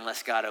can't do it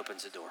unless God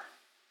opens a door.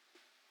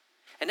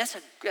 And that's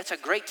a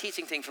great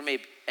teaching thing for me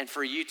and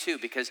for you too,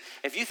 because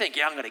if you think,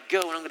 yeah, I'm going to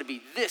go and I'm going to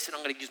be this and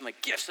I'm going to use my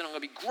gifts and I'm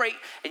going to be great,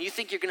 and you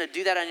think you're going to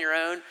do that on your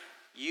own,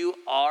 you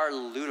are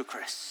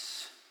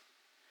ludicrous.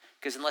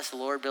 Because unless the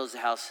Lord builds the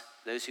house,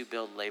 those who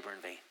build labor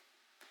in vain.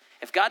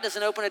 If God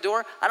doesn't open a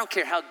door, I don't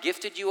care how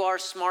gifted you are,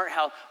 smart,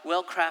 how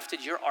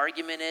well-crafted your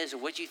argument is, or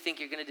what you think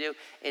you're going to do,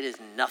 it is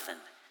nothing,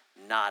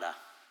 nada.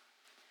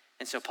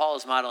 And so Paul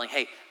is modeling,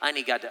 hey, I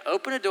need God to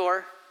open a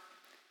door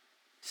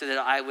so that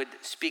I would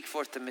speak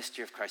forth the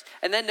mystery of Christ.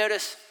 And then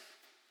notice,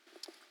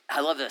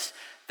 I love this,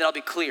 that I'll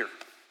be clear.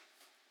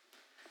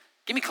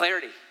 Give me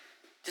clarity.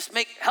 Just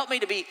help me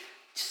to be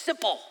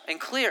simple and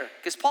clear,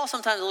 because Paul's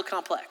sometimes a little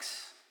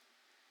complex.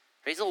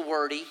 He's a little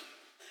wordy.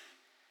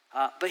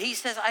 But he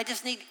says, I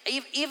just need,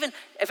 even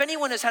if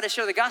anyone knows how to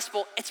share the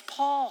gospel, it's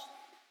Paul.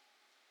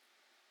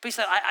 But he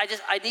said,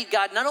 I need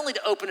God not only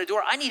to open a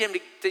door, I need him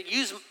to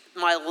use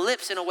my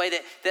lips in a way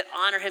that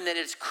honor him, that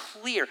it's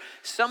clear.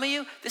 Some of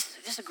you, this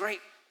is a great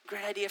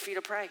idea for you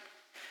to pray.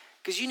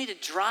 Because you need to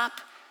drop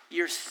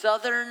your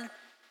Southern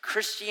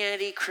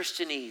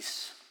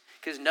Christianese,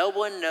 because no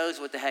one knows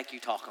what the heck you're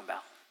talking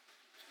about.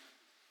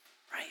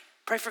 Right?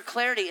 Pray for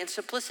clarity and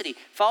simplicity.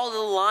 Follow the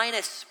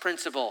Linus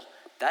principle.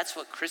 That's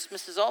what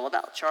Christmas is all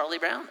about, Charlie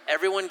Brown.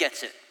 Everyone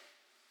gets it.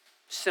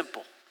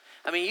 Simple.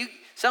 I mean,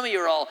 some of you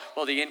are all,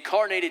 well, the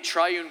incarnated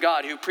triune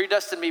God who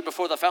predestined me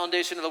before the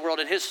foundation of the world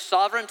in his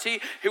sovereignty,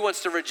 who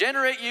wants to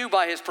regenerate you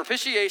by his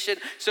propitiation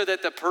so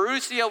that the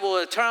parousia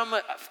will term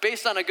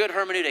based on a good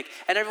hermeneutic.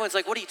 And everyone's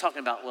like, what are you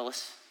talking about,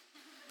 Willis?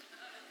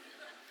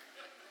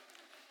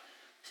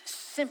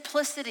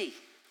 Simplicity,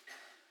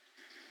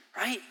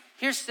 right?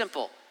 Here's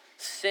simple.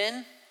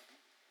 Sin,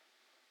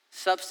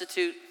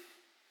 substitute,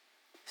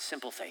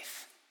 simple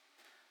faith.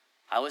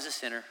 I was a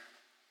sinner.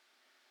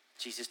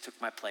 Jesus took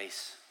my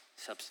place.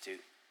 Substitute.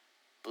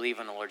 Believe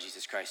on the Lord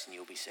Jesus Christ and you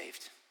will be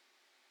saved.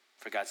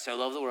 For God so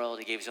loved the world,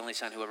 he gave his only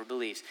son, whoever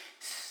believes.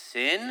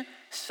 Sin,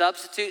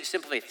 substitute,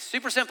 simple faith.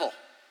 Super simple.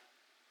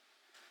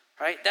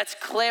 Right? That's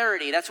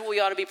clarity. That's what we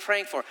ought to be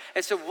praying for.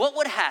 And so what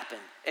would happen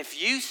if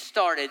you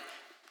started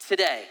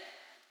today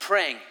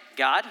praying,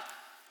 God,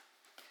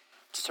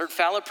 just heard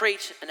Fowler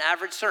preach an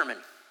average sermon,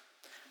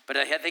 but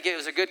I think it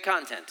was a good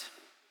content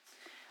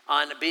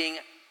on being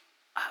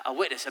a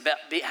witness, about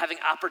having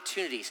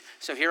opportunities.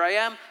 So here I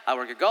am. I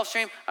work at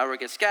Gulfstream. I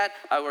work at SCAD.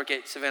 I work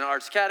at Savannah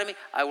Arts Academy.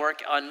 I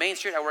work on Main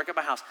Street. I work at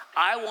my house.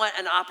 I want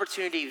an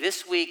opportunity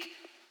this week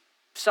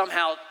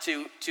somehow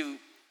to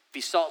be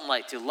salt and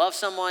light, to love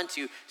someone,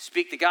 to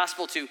speak the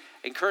gospel, to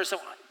encourage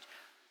someone.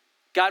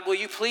 God, will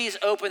you please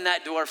open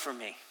that door for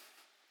me?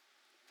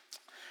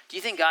 Do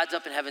you think God's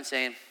up in heaven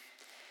saying,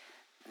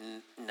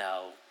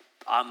 no,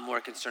 I'm more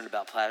concerned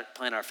about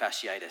plantar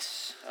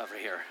fasciitis over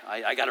here.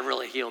 I got to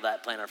really heal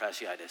that plantar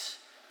fasciitis.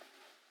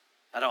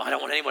 I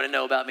don't want anyone to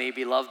know about me,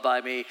 be loved by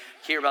me,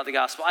 hear about the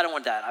gospel. I don't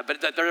want that.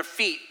 But their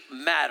feet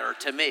matter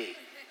to me.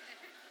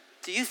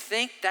 Do you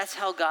think that's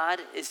how God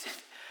is?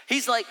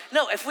 He's like,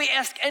 no, if we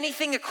ask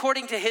anything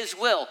according to his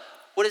will,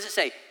 what does it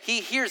say? He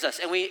hears us.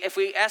 And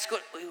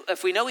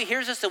if we know he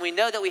hears us, then we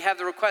know that we have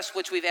the request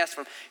which we've asked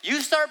for.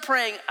 You start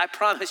praying, I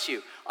promise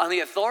you, on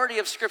the authority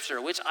of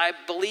Scripture, which I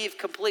believe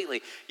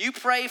completely. You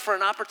pray for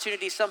an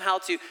opportunity somehow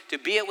to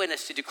be a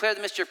witness, to declare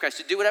the mystery of Christ,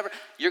 to do whatever,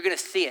 you're going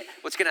to see it.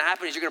 What's going to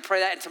happen is you're going to pray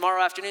that, and tomorrow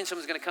afternoon,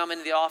 someone's going to come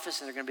into the office,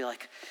 and they're going to be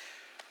like,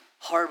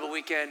 horrible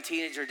weekend,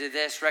 teenager did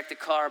this, wrecked the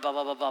car, blah,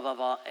 blah, blah, blah, blah,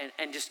 blah,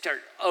 and just start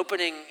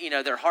opening,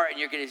 their heart,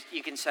 and you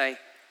can say,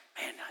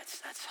 man,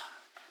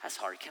 that's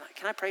hard.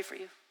 Can I pray for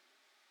you?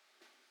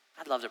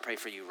 I'd love to pray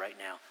for you right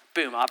now.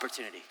 Boom,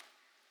 opportunity.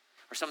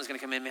 Or someone's going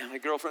to come in, man, my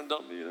girlfriend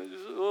dumped me.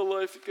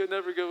 Life could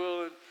never go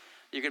well. And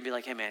you're going to be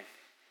like, hey, man,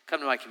 come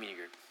to my community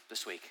group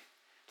this week.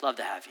 Love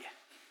to have you.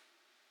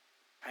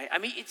 Right? I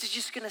mean, it's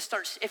just going to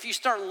start. If you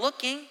start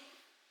looking,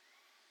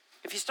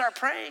 if you start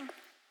praying.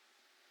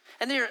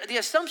 And the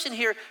assumption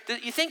here,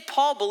 you think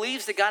Paul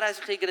believes that God is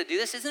actually going to do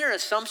this? Isn't there an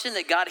assumption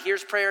that God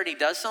hears prayer and he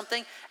does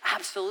something?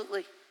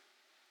 Absolutely.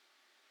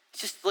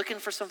 He's just looking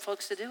for some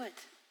folks to do it,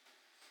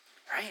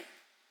 right?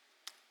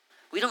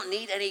 We don't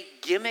need any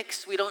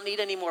gimmicks. We don't need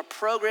any more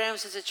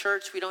programs as a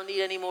church. We don't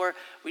need any more.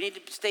 We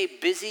need to stay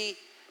busy.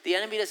 The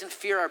enemy doesn't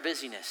fear our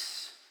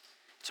busyness.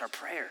 It's our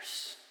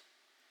prayers.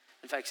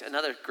 In fact,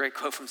 another great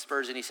quote from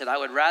Spurgeon, he said, I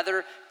would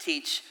rather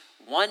teach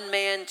one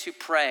man to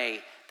pray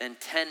than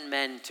 10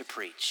 men to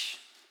preach.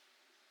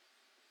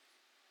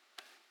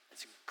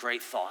 That's a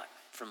great thought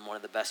from one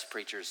of the best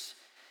preachers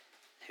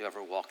who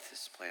ever walked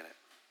this planet,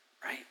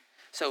 right?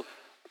 So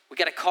we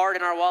got a card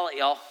in our wallet,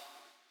 y'all.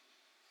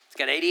 It's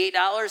got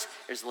 $88.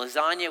 There's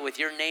lasagna with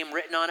your name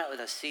written on it with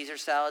a Caesar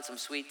salad, some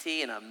sweet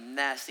tea, and a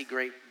nasty,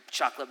 great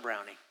chocolate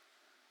brownie.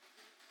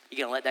 You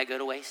gonna let that go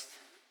to waste?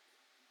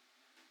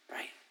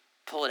 Right?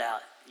 Pull it out.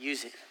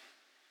 Use it.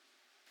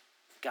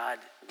 God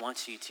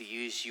wants you to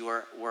use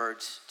your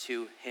words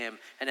to him.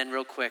 And then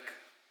real quick,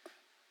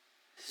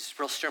 this is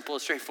real simple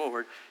and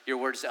straightforward, your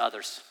words to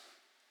others.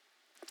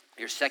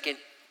 Your second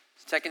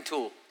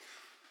tool.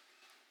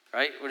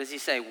 Right? What does he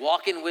say?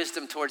 Walk in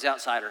wisdom towards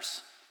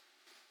outsiders.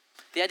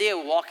 The idea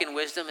of walk in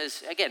wisdom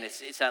is, again,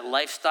 it's that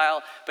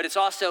lifestyle, but it's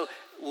also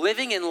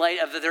living in light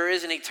of that there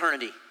is an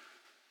eternity.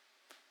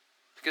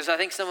 Because I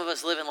think some of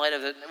us live in light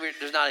of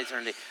there's not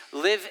eternity.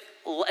 Live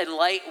in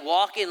light,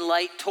 walk in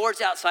light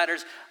towards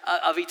outsiders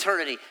of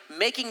eternity,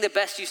 making the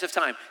best use of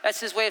time. That's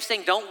his way of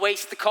saying don't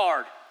waste the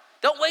card.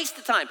 Don't waste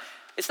the time.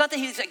 It's not that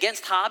he's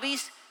against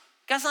hobbies.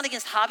 God's not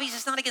against hobbies.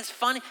 It's not against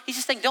fun. He's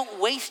just saying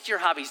don't waste your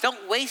hobbies.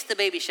 Don't waste the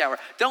baby shower.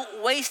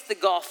 Don't waste the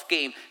golf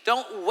game.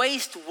 Don't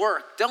waste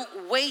work.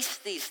 Don't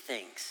waste these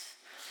things.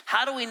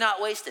 How do we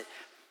not waste it?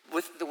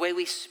 With the way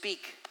we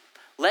speak.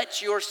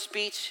 Let your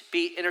speech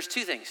be, and there's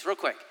two things real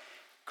quick.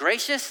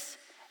 Gracious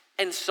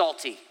and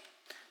salty.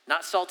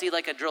 Not salty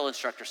like a drill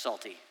instructor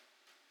salty.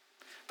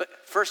 But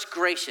first,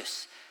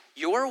 gracious.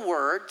 Your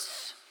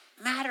words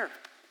matter.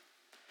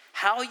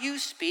 How you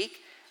speak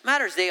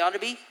matters. They ought to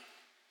be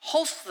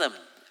wholesome.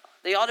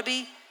 They ought to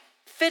be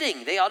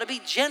fitting. They ought to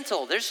be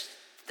gentle. It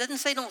doesn't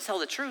say don't tell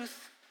the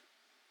truth,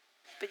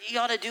 but you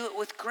ought to do it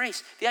with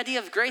grace. The idea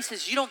of grace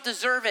is you don't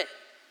deserve it,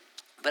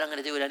 but I'm going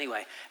to do it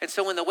anyway. And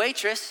so when the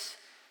waitress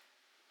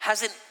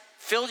hasn't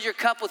filled your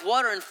cup with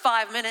water in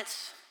 5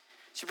 minutes,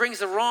 she brings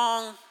the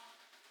wrong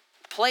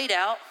plate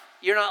out,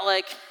 You're not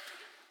like,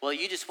 well,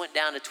 you just went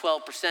down to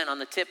 12% on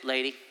the tip,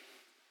 lady.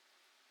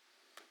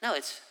 No,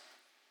 it's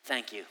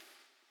thank you.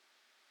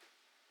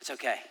 It's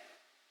okay.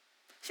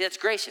 See, that's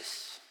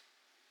gracious.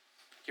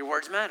 Your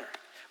words matter.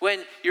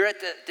 When you're at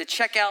the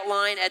checkout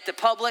line at the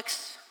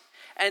Publix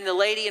and the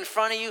lady in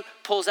front of you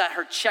pulls out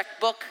her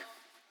checkbook.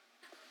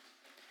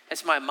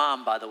 It's my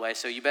mom, by the way,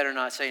 so you better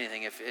not say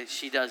anything if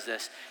she does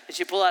this. And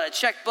she pull out a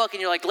checkbook and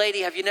you're like,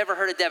 lady, have you never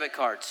heard of debit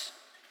cards?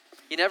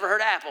 You never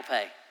heard of Apple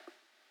Pay?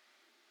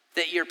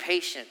 That you're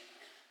patient.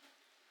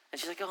 And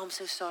she's like, oh, I'm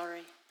so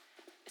sorry.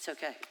 It's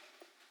okay.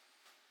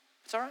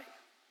 It's all right.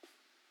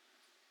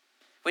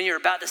 When you're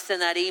about to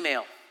send that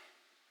email,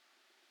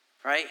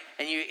 right?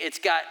 And it's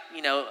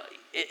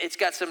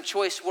got some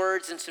choice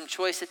words and some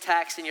choice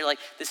attacks, and you're like,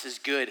 this is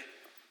good.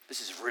 This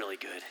is really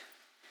good.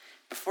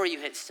 Before you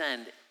hit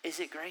send, is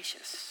it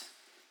gracious?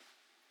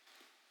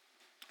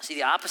 See,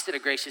 the opposite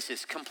of gracious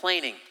is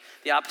complaining.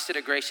 The opposite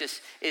of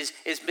gracious is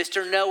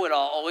Mr.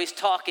 Know-it-all, always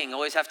talking,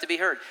 always have to be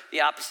heard.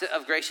 The opposite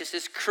of gracious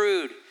is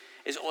crude,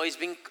 is always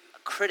being a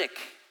critic,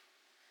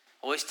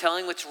 always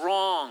telling what's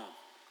wrong.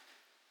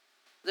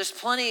 There's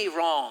plenty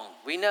wrong.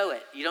 We know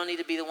it. You don't need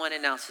to be the one who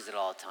announces it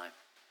all the time.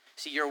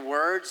 See, your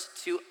words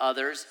to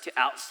others, to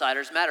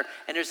outsiders matter.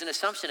 And there's an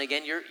assumption,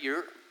 again,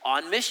 you're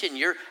on mission.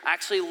 You're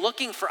actually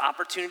looking for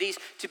opportunities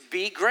to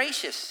be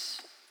gracious.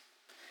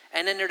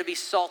 And then they're to be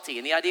salty.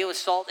 And the idea with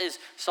salt is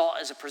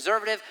a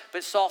preservative,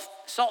 but salt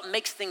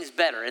makes things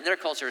better, in their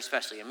culture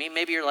especially. I mean,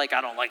 maybe you're like, I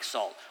don't like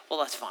salt. Well,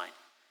 that's fine.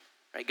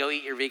 Right? Go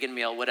eat your vegan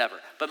meal, whatever.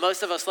 But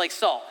most of us like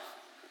salt.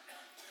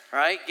 All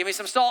right, give me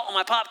some salt on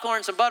my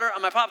popcorn, some butter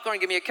on my popcorn,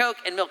 give me a Coke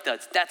and Milk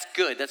Duds. That's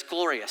good, that's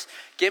glorious.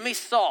 Give me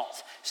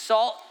salt.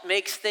 Salt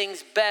makes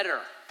things better.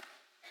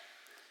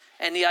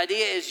 And the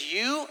idea is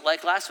you,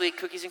 like last week,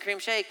 cookies and cream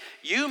shake,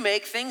 you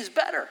make things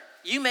better.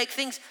 You make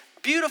things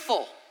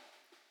beautiful,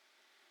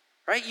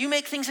 right? You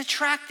make things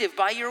attractive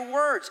by your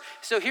words.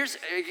 So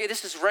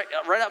this is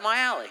right up my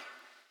alley.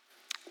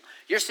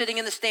 You're sitting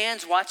in the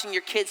stands watching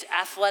your kids'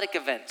 athletic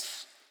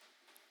events.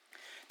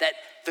 That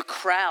the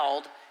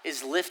crowd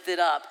is lifted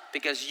up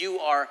because you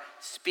are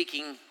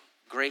speaking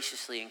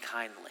graciously and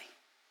kindly.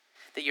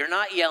 That you're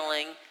not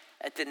yelling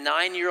at the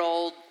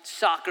 9-year-old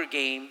soccer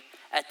game,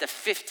 at the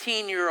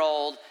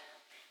 15-year-old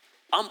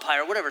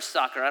umpire, whatever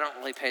soccer, I don't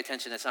really pay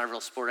attention, that's not a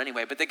real sport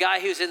anyway, but the guy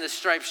who's in the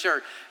striped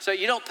shirt. So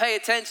you don't pay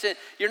attention,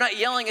 you're not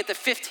yelling at the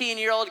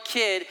 15-year-old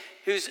kid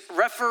who's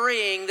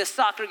refereeing the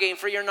soccer game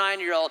for your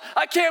 9-year-old.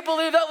 I can't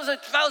believe that was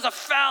a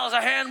foul, it was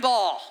a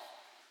handball.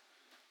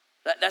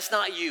 That's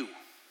not you,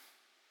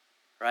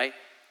 right?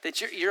 That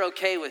you're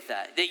okay with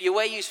that. That the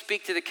way you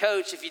speak to the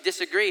coach, if you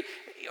disagree,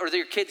 or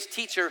your kid's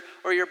teacher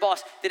or your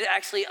boss, that it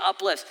actually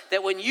uplifts.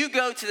 That when you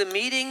go to the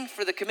meeting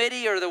for the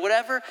committee or the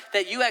whatever,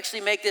 that you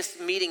actually make this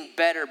meeting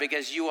better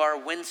because you are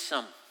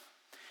winsome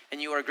and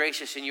you are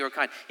gracious and you are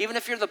kind. Even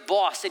if you're the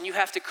boss and you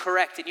have to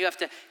correct and you have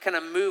to kind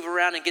of move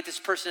around and get this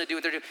person to do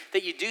what they're doing,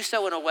 that you do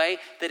so in a way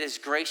that is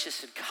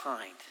gracious and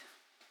kind.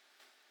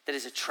 That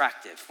is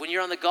attractive. When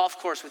you're on the golf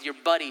course with your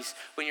buddies,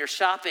 when you're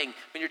shopping,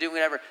 when you're doing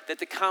whatever, that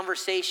the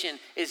conversation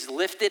is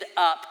lifted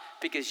up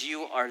because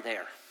you are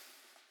there.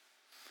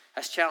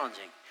 That's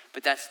challenging,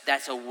 but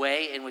that's a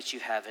way in which you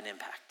have an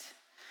impact.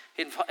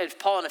 In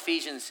Paul in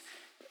Ephesians,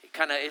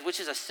 which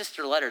is a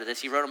sister letter to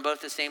this, he wrote them both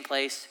at the same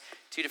place,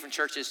 2 different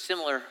churches,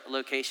 similar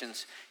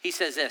locations. He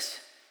says this,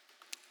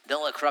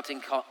 don't let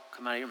corrupting come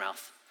out of your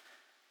mouth.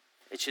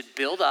 It should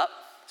build up.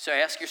 So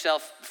ask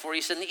yourself before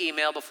you send the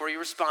email, before you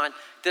respond,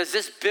 does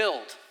this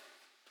build?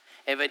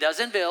 If it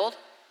doesn't build,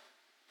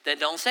 then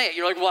don't say it.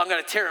 You're like, well, I'm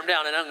going to tear him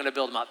down and I'm going to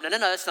build him up. No,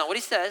 that's not what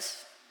he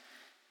says.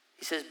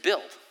 He says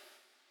build.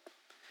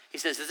 He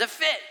says, does it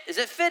fit? Is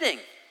it fitting?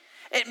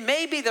 It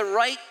may be the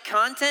right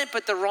content,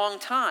 but the wrong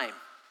time.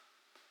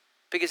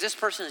 Because this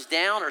person is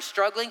down or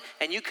struggling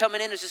and you coming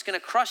in is just going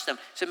to crush them.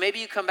 So maybe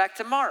you come back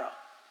tomorrow.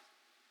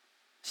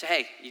 Say,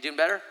 hey, you doing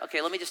better?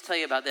 Okay, let me just tell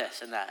you about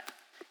this and that.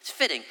 It's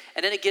fitting.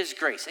 And then it gives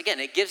grace. Again,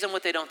 it gives them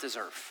what they don't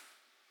deserve.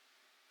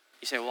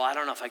 You say, well, I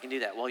don't know if I can do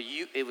that. Well,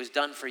 it was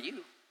done for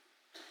you.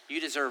 You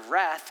deserve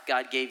wrath.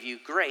 God gave you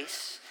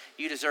grace.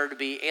 You deserve to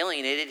be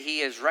alienated. He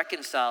has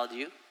reconciled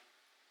you.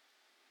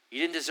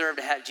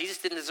 Jesus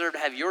didn't deserve to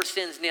have your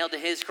sins nailed to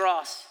his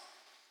cross.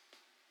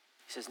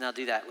 He says, now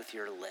do that with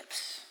your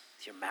lips,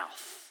 with your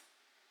mouth.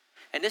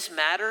 And this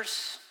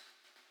matters.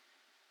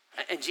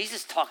 And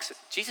Jesus talks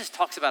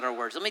about our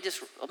words. Let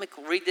me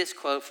read this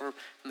quote from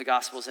the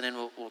Gospels, and then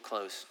we'll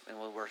close and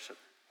we'll worship.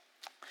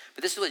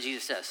 But this is what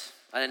Jesus says.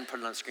 I didn't put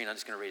it on the screen. I'm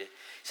just going to read it.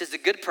 He says, the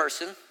good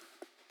person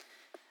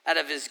out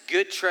of his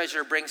good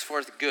treasure brings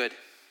forth good.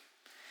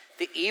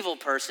 The evil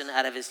person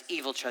out of his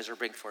evil treasure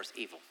brings forth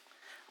evil.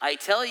 I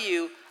tell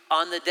you,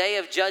 on the day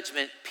of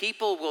judgment,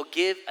 people will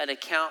give an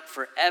account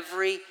for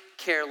every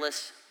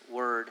careless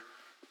word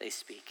they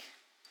speak.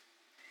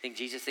 Think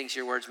Jesus thinks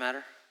your words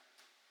matter?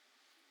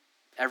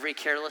 Every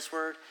careless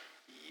word?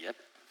 Yep.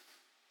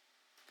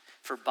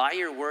 For by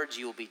your words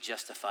you will be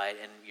justified,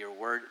 and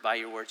by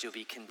your words you'll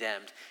be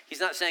condemned. He's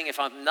not saying if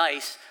I'm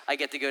nice, I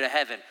get to go to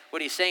heaven.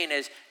 What he's saying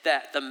is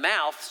that the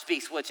mouth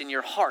speaks what's in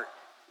your heart.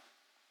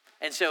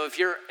 And so if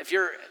you're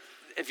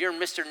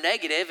Mr.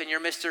 Negative and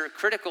you're Mr.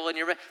 Critical, and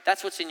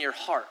that's what's in your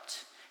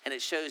heart, and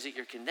it shows that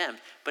you're condemned.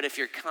 But if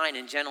you're kind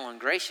and gentle and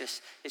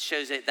gracious, it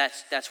shows that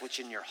that's what's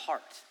in your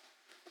heart.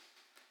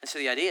 And so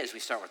the idea is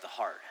we start with the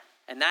heart.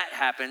 And that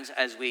happens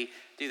as we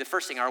do the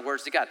first thing, our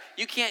words to God.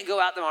 You can't go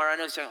out tomorrow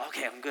and say,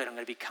 okay, I'm good, I'm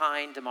going to be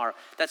kind tomorrow.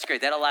 That's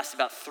great. That'll last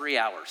about 3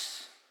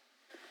 hours.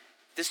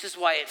 This is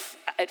why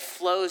it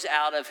flows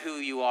out of who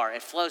you are.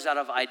 It flows out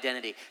of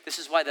identity. This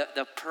is why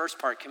the first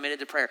part, committed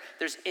to prayer,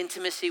 there's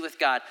intimacy with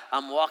God.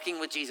 I'm walking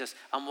with Jesus.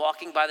 I'm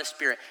walking by the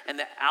Spirit. And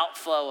the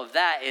outflow of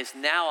that is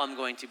now I'm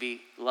going to be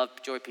love,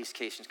 joy, peace,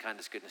 patience,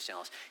 kindness, goodness,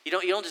 gentleness. You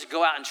don't just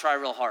go out and try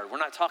real hard. We're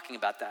not talking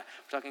about that.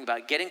 We're talking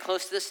about getting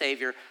close to the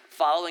Savior,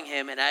 following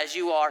him. And as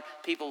you are,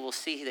 people will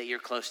see that you're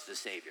close to the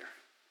Savior.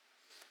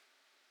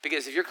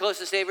 Because if you're close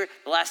to the Savior,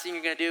 the last thing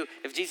you're going to do,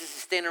 if Jesus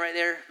is standing right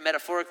there,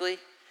 metaphorically,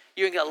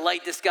 you're going to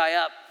light this guy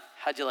up.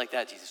 How'd you like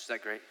that, Jesus? Was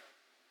that great?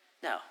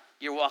 No.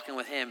 You're walking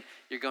with him.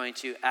 You're going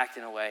to act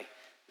in a way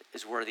that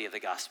is worthy of the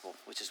gospel,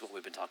 which is what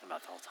we've been talking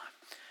about the whole time.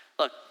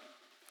 Look,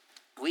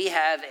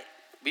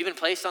 we've been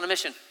placed on a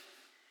mission.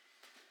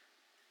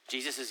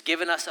 Jesus has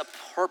given us a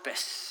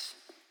purpose,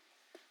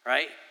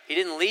 right? He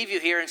didn't leave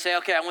you here and say,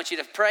 okay, I want you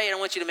to pray and I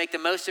want you to make the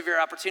most of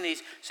your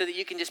opportunities so that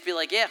you can just be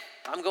like, yeah,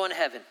 I'm going to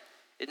heaven.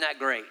 Isn't that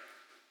great?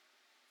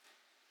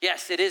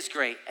 Yes, it is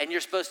great. And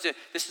you're supposed to,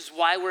 this is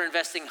why we're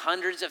investing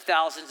hundreds of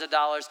thousands of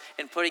dollars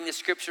in putting the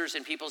scriptures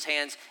in people's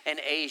hands in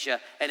Asia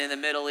and in the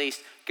Middle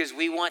East, because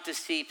we want to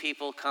see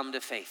people come to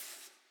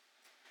faith.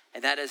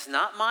 And that is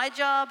not my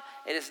job.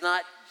 It is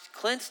not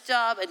Clint's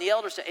job and the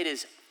elders' job. It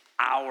is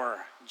our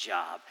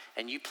job.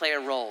 And you play a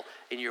role.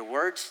 And your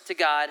words to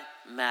God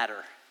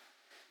matter.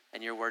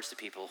 And your words to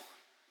people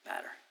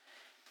matter.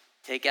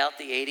 Take out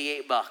the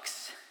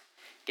 $88.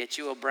 Get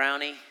you a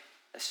brownie,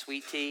 a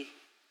sweet tea,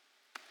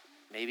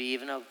 maybe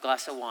even a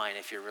glass of wine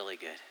if you're really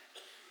good.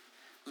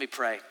 Let me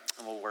pray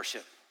and we'll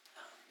worship.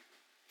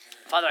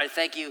 Father, I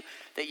thank you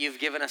that you've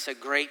given us a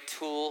great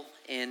tool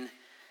in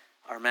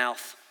our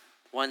mouth,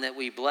 one that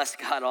we bless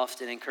God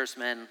often and curse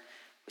men,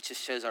 which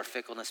just shows our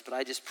fickleness. But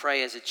I just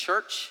pray as a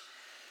church,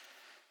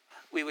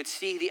 we would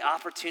see the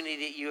opportunity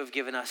that you have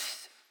given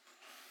us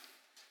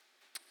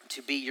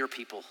to be your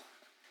people,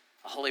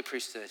 a holy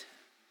priesthood,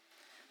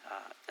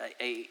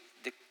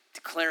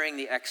 declaring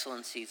the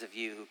excellencies of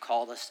you who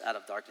called us out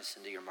of darkness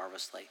into your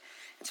marvelous light.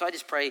 And so I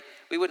just pray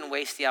we wouldn't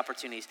waste the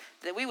opportunities,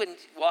 that we wouldn't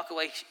walk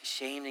away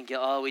shamed and go,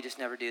 oh, we just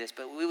never do this.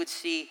 But we would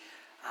see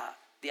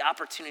the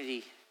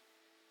opportunity,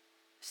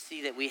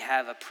 see that we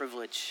have a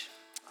privilege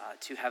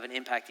to have an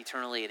impact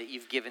eternally, that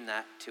you've given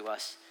that to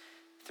us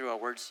through our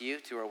words to you,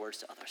 through our words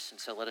to others. And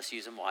so let us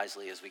use them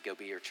wisely as we go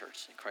be your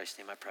church. In Christ's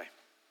name I pray.